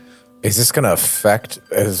 Okay. is this going to affect?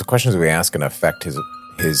 Is the questions we ask going to affect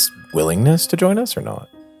his willingness to join us or not?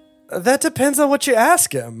 That depends on what you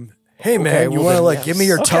ask him. Hey man, you well want to then, give me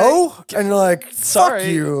your yes. toe? And you're like, fuck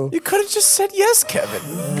Sorry. you. You could have just said yes,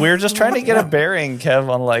 Kevin. We're just trying to get a bearing, Kev,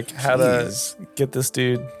 on how to get this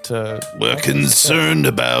dude to. We're concerned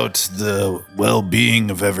about the well-being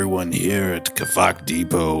of everyone here at Kafak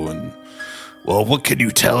Depot, and what can you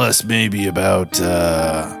tell us maybe about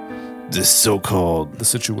this so-called The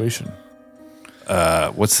situation.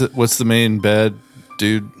 What's the main bad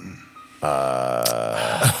dude?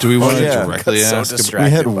 Do we want to yeah. directly Got so ask him? distracted.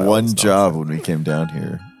 We had by all one this job when we came down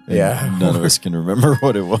here. and Yeah. None of us can remember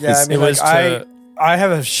what it was. Yeah, I mean, It was to- I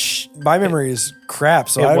have my memory is crap,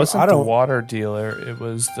 so It wasn't I the don't. water dealer. It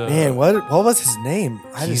was the. Man, what was his name?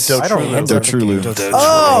 I don't remember. Dotrulu.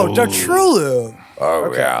 Oh, Dotrulu.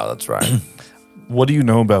 Oh yeah, that's right. What do you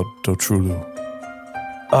know about Dotrulu?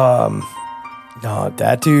 No,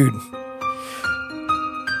 that dude.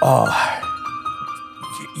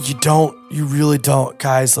 You really don't,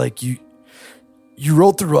 guys. You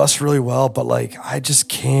rolled through us really well, but I just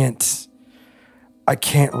can't. I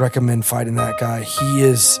can't recommend fighting that guy.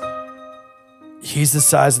 He's the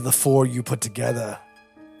size of the 4 you put together.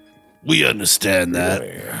 We understand that.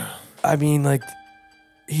 I mean,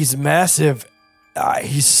 he's massive.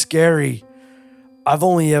 He's scary. I've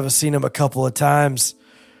only ever seen him a couple of times.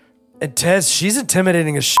 And Tez, she's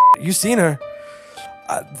intimidating as shit. You've seen her.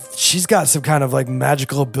 She's got some kind of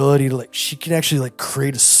magical ability to she can actually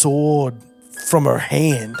create a sword from her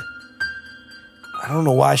hand. I don't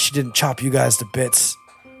know why she didn't chop you guys to bits.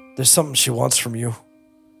 There's something she wants from you.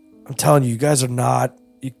 I'm telling you, you guys are not.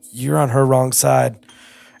 You're on her wrong side,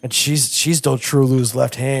 and she's Dotrulu's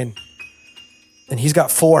left hand. and he's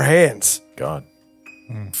got 4 hands. God.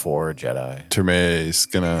 4 Jedi. Terme's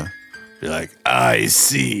gonna be like, I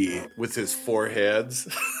see, with his 4 heads.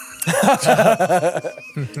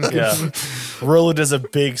 Yeah. Rolo does a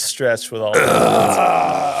big stretch with all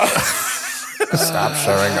of Stop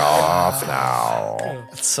showing off now.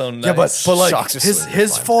 It's so nice. Yeah, but like Shocks are slightly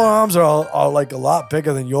his fine. forearms are like a lot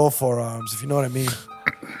bigger than your forearms, if you know what I mean.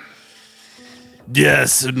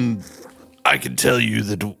 Yes, and I can tell you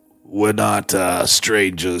that we're not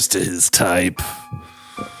strangers to his type,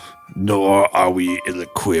 nor are we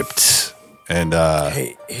ill-equipped. And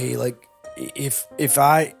Hey, like if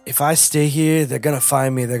I stay here, they're gonna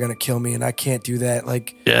find me, they're gonna kill me, and I can't do that.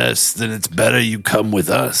 Like, Yes, then it's better you come with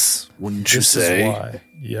us, wouldn't you this say? is why.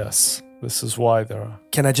 Yes. This is why there are.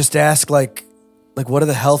 can I just ask, like what are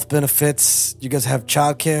the health benefits? You guys have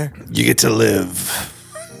childcare? You get to live.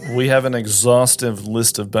 We have an exhaustive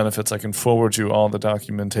list of benefits. I can forward you all the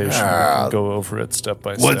documentation. We can go over it step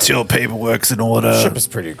by step. Once your paperwork's in order, Ship is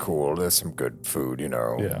pretty cool. There's some good food, you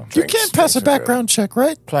know. Yeah. You Drinks- can't pass a drinks are good. background check,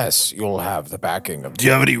 right? Plus, you'll have the backing of. do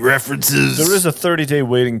you have any references? There is a 30-day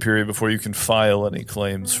waiting period before you can file any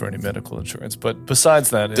claims for any medical insurance. But besides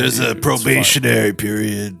that, There's a it's probationary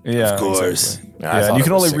period, Yeah, of course. exactly. Yeah, I Yeah, thought and you it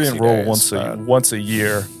can was only 60 re-enroll days, once a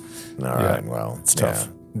year. All right, well, it's tough.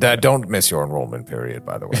 Don't miss your enrollment period,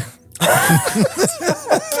 by the way.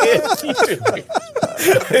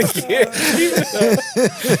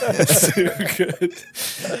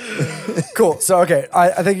 Cool. So okay,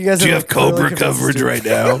 I think you guys Do you have Cobra coverage right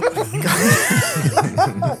now?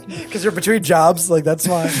 because you're between jobs. Like that's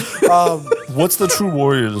fine. What's the True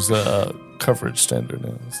Warriors coverage standard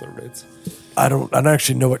now? Is that rates? I don't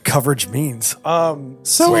actually know what coverage means.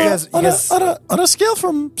 So, you guys- you guys- on a scale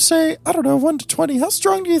from, say, I don't know, 1 to 20, how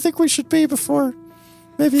strong do you think we should be before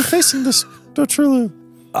maybe facing this Dotrulu?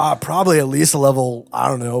 Probably at least a level. I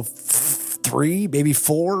don't know, 3, maybe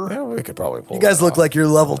 4. Yeah, we could probably pull You guys that look off. like you're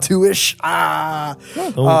level 2-ish.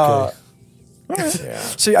 Okay. Yeah.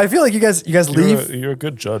 So I feel like you guys leave. You're a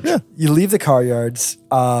good judge. You leave the car yards,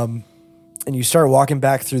 and you start walking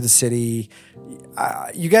back through the city.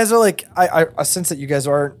 You guys are like, I sense that you guys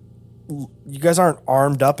aren't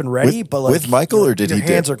armed up and ready, With- but like with Michael, or did your he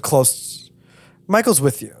hands dip? are close. Michael's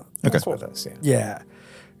with you. That's with us, yeah. Yeah,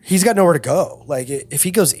 he's got nowhere to go. Like if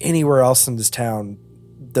he goes anywhere else in this town,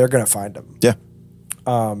 they're gonna find him. Yeah.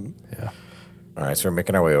 All right, so we're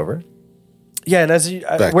making our way over. Yeah, and as you,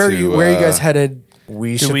 Back where are to, you guys headed?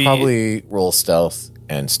 We should probably roll stealth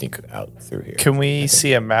and sneak out through here. Can we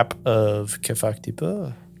see a map of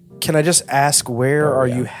Kefaktipa? Can I just ask where are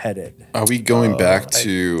you headed? are we going back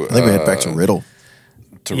to? I think we head back to Riddle.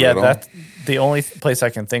 To Yeah, Riddle? that's the only place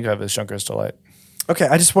I can think of is Junker's Delight. Okay,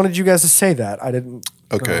 I just wanted you guys to say that. I didn't.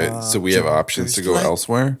 Okay, so we have options to go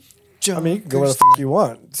elsewhere. I mean, you can go where the f- you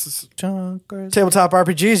want. Tabletop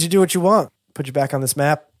RPGs, you do what you want. Put you back on this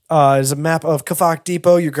map. There's a map of Kafak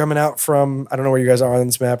Depot. You're coming out from, I don't know where you guys are on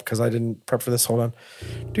this map because I didn't prep for this. Hold on.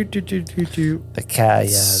 The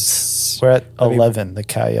Kayyads. We're at 11. The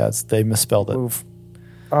Kayyads. They misspelled it. Move.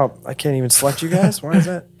 Oh, I can't even select you guys. Why is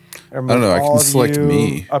that? I don't know, I can select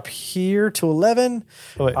me. Up here to 11.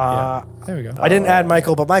 Oh, wait, yeah. There we go. I didn't add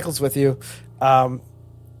Michael, but Michael's with you.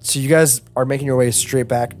 So you guys are making your way straight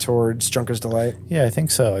back towards Junker's Delight. Yeah, I think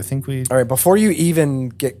so. I think we. All right, before you even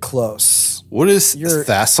get close, What is You're-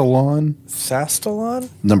 Thassalon? Sastalon?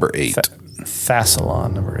 Number 8.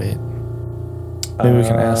 Thassalon, number 8. Maybe we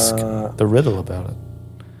can ask the riddle about it.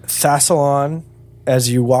 Thassalon, as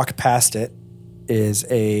you walk past it, is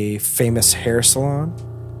a famous hair salon.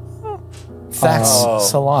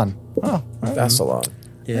 Salon. Oh, That's a lot.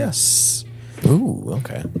 Yes. Ooh,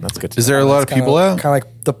 okay. That's good to Is there a lot of people out? Kind of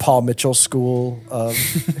like the Paul Mitchell school of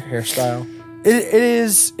hairstyle. It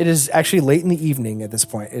is actually late in the evening at this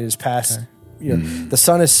point. It is past. You know, the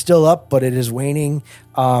sun is still up, but it is waning.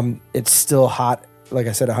 It's still hot. Like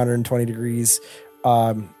I said, 120 degrees.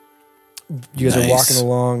 You guys are walking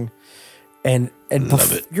along, and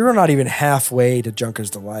Love it. you're not even halfway to Junker's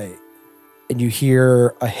Delight, and you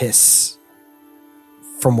hear a hiss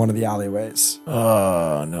from one of the alleyways.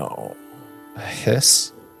 Oh, no. a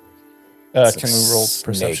hiss. It's Can a we roll snake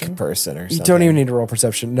perception? person or You something. don't even need to roll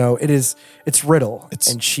perception. No, it's Riddle,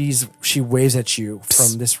 It's- and she waves at you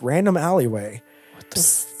from this random alleyway,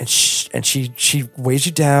 and she weighs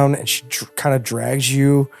you down, and she kind of drags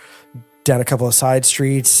you down a couple of side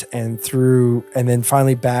streets and through, and then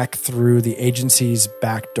finally back through the agency's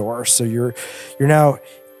back door. So you're now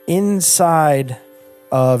inside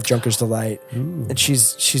of Junker's Delight, and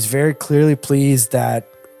she's very clearly pleased that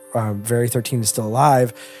Very 13 is still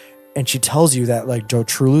alive. And she tells you that like Joe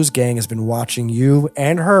Trulu's gang has been watching you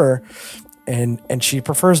and her and she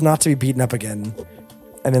prefers not to be beaten up again.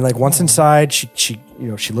 And then, like, once inside, she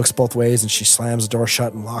looks both ways and she slams the door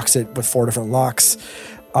shut and locks it with 4 different locks.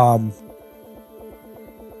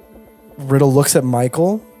 Riddle looks at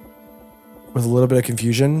Michael with a little bit of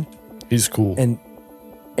confusion. He's cool.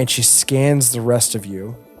 And she scans the rest of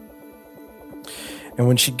you. And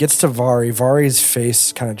when she gets to Vari's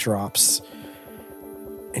face kind of drops.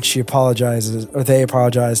 And she apologizes, or they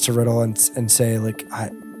apologize to Riddle and say, like,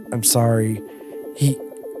 I'm sorry. He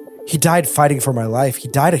died fighting for my life. He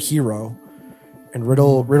died a hero. And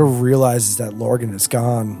Riddle realizes that Lorgan is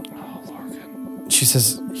gone. Oh, Lorgan. She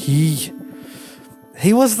says, he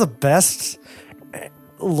was the best,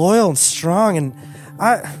 loyal and strong, and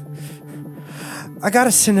I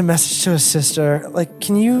gotta send a message to his sister. Like,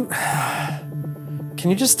 can you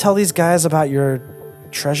just tell these guys about your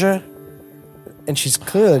treasure? And she's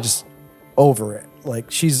clearly just over it. Like,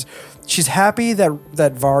 she's happy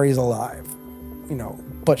that Vari's alive,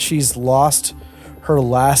 but she's lost her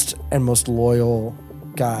last and most loyal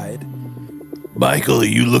guide. Michael, are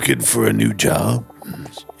you looking for a new job?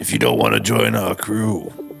 If you don't want to join our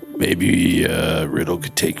crew, maybe Riddle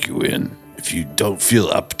could take you in. If you don't feel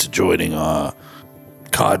up to joining our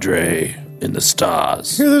cadre in the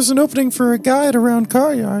stars. Here, there's an opening for a guide around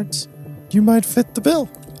car yards. You might fit the bill.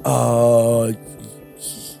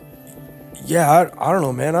 Yeah, I don't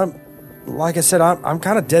know, man. I'm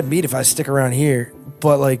kind of dead meat if I stick around here.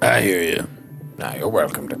 But, like, I hear you. Nah, you're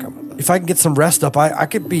welcome to come with us. if I can get some rest up, I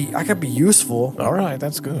could be useful. All right,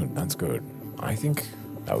 that's good. That's good. I think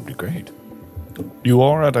that would be great. You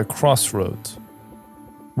are at a crossroads.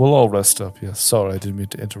 We'll all rest up, yes. Sorry, I didn't mean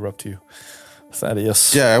to interrupt you.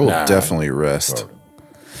 Thaddeus. Yeah, I will definitely rest.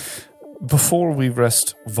 Before we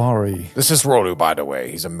rest, Vari. This is Rolu, by the way.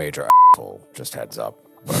 He's a major asshole. Just heads up.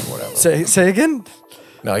 But whatever. Say again?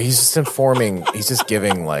 No, he's just informing. He's just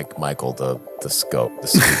giving, like, Michael the scope, the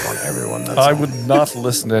scoop on everyone. That's I all. would not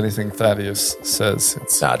listen to anything Thaddeus says.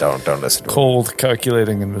 It's Nah, don't listen to him. cold,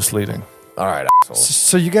 calculating, and misleading. All right, asshole.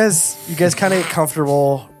 So you guys kind of get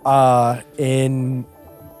comfortable in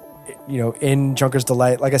Junker's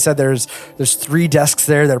Delight. Like I said, there's 3 desks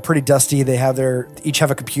there that are pretty dusty. They each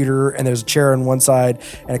have a computer, and there's a chair on one side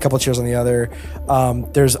and a couple of chairs on the other.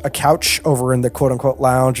 There's a couch over in the quote unquote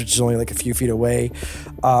lounge, which is only like a few feet away.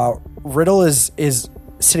 Riddle is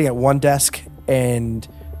sitting at one desk, and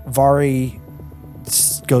Vari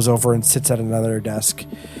goes over and sits at another desk.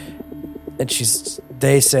 And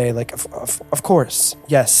they say, like, of course,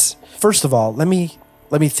 yes. First of all, let me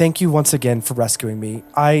thank you once again for rescuing me.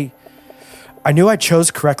 I knew I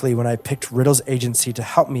chose correctly when I picked Riddle's agency to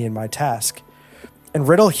help me in my task. And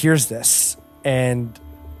Riddle hears this, and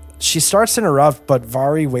she starts to interrupt, but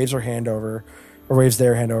Vari waves their hand over,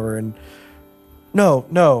 and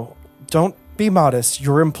no, don't be modest.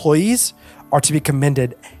 Your employees are to be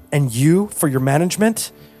commended, and you, for your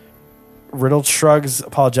management. Riddle shrugs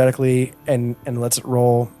apologetically and lets it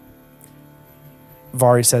roll.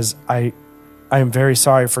 Vari says, I am very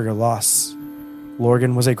sorry for your loss.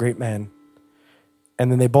 Lorgan was a great man. And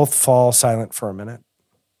then they both fall silent for a minute.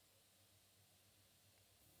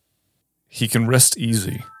 He can rest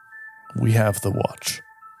easy. We have the watch.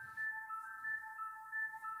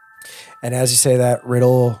 And as you say that,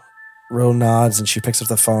 Riddle nods, and she picks up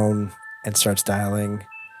the phone and starts dialing.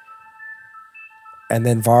 And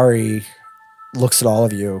then Vari looks at all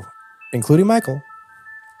of you, including Michael.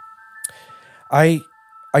 I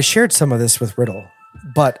shared some of this with Riddle,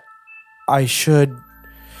 but I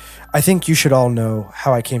think you should all know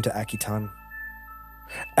how I came to Akiton.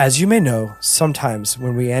 As you may know, sometimes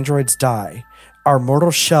when we androids die, our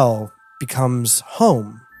mortal shell becomes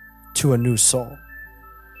home to a new soul.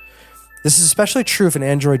 This is especially true if an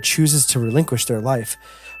android chooses to relinquish their life,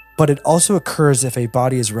 but it also occurs if a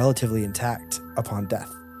body is relatively intact upon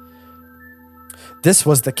death. This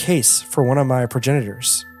was the case for one of my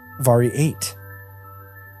progenitors, Vari 8.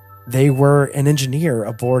 They were an engineer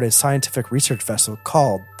aboard a scientific research vessel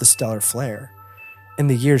called the Stellar Flare in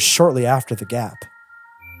the years shortly after the gap.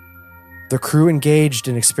 The crew engaged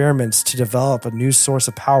in experiments to develop a new source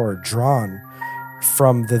of power drawn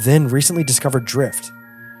from the then recently discovered drift.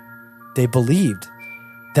 They believed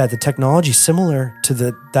that the technology similar to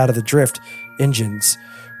that of the drift engines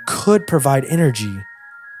could provide energy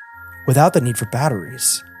without the need for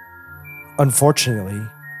batteries. Unfortunately,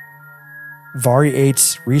 Vari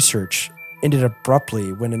 8's research ended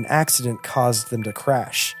abruptly when an accident caused them to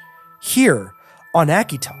crash here on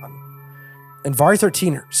Akiton. And Vari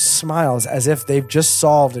 13 smiles as if they've just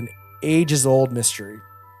solved an ages-old mystery.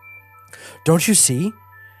 Don't you see?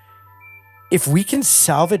 If we can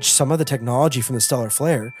salvage some of the technology from the Stellar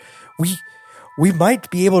Flare, we might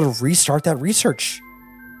be able to restart that research.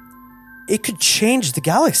 It could change the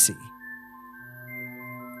galaxy.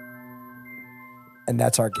 And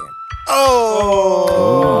that's our game.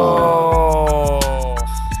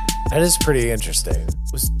 That is pretty interesting.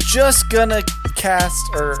 Was just gonna cast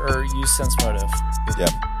or use sense motive. Yeah.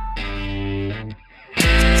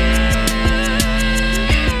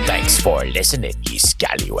 Thanks for listening, ye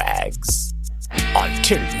scallywags.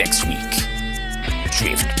 Until next week,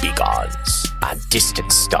 drift beacons and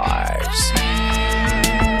distant stars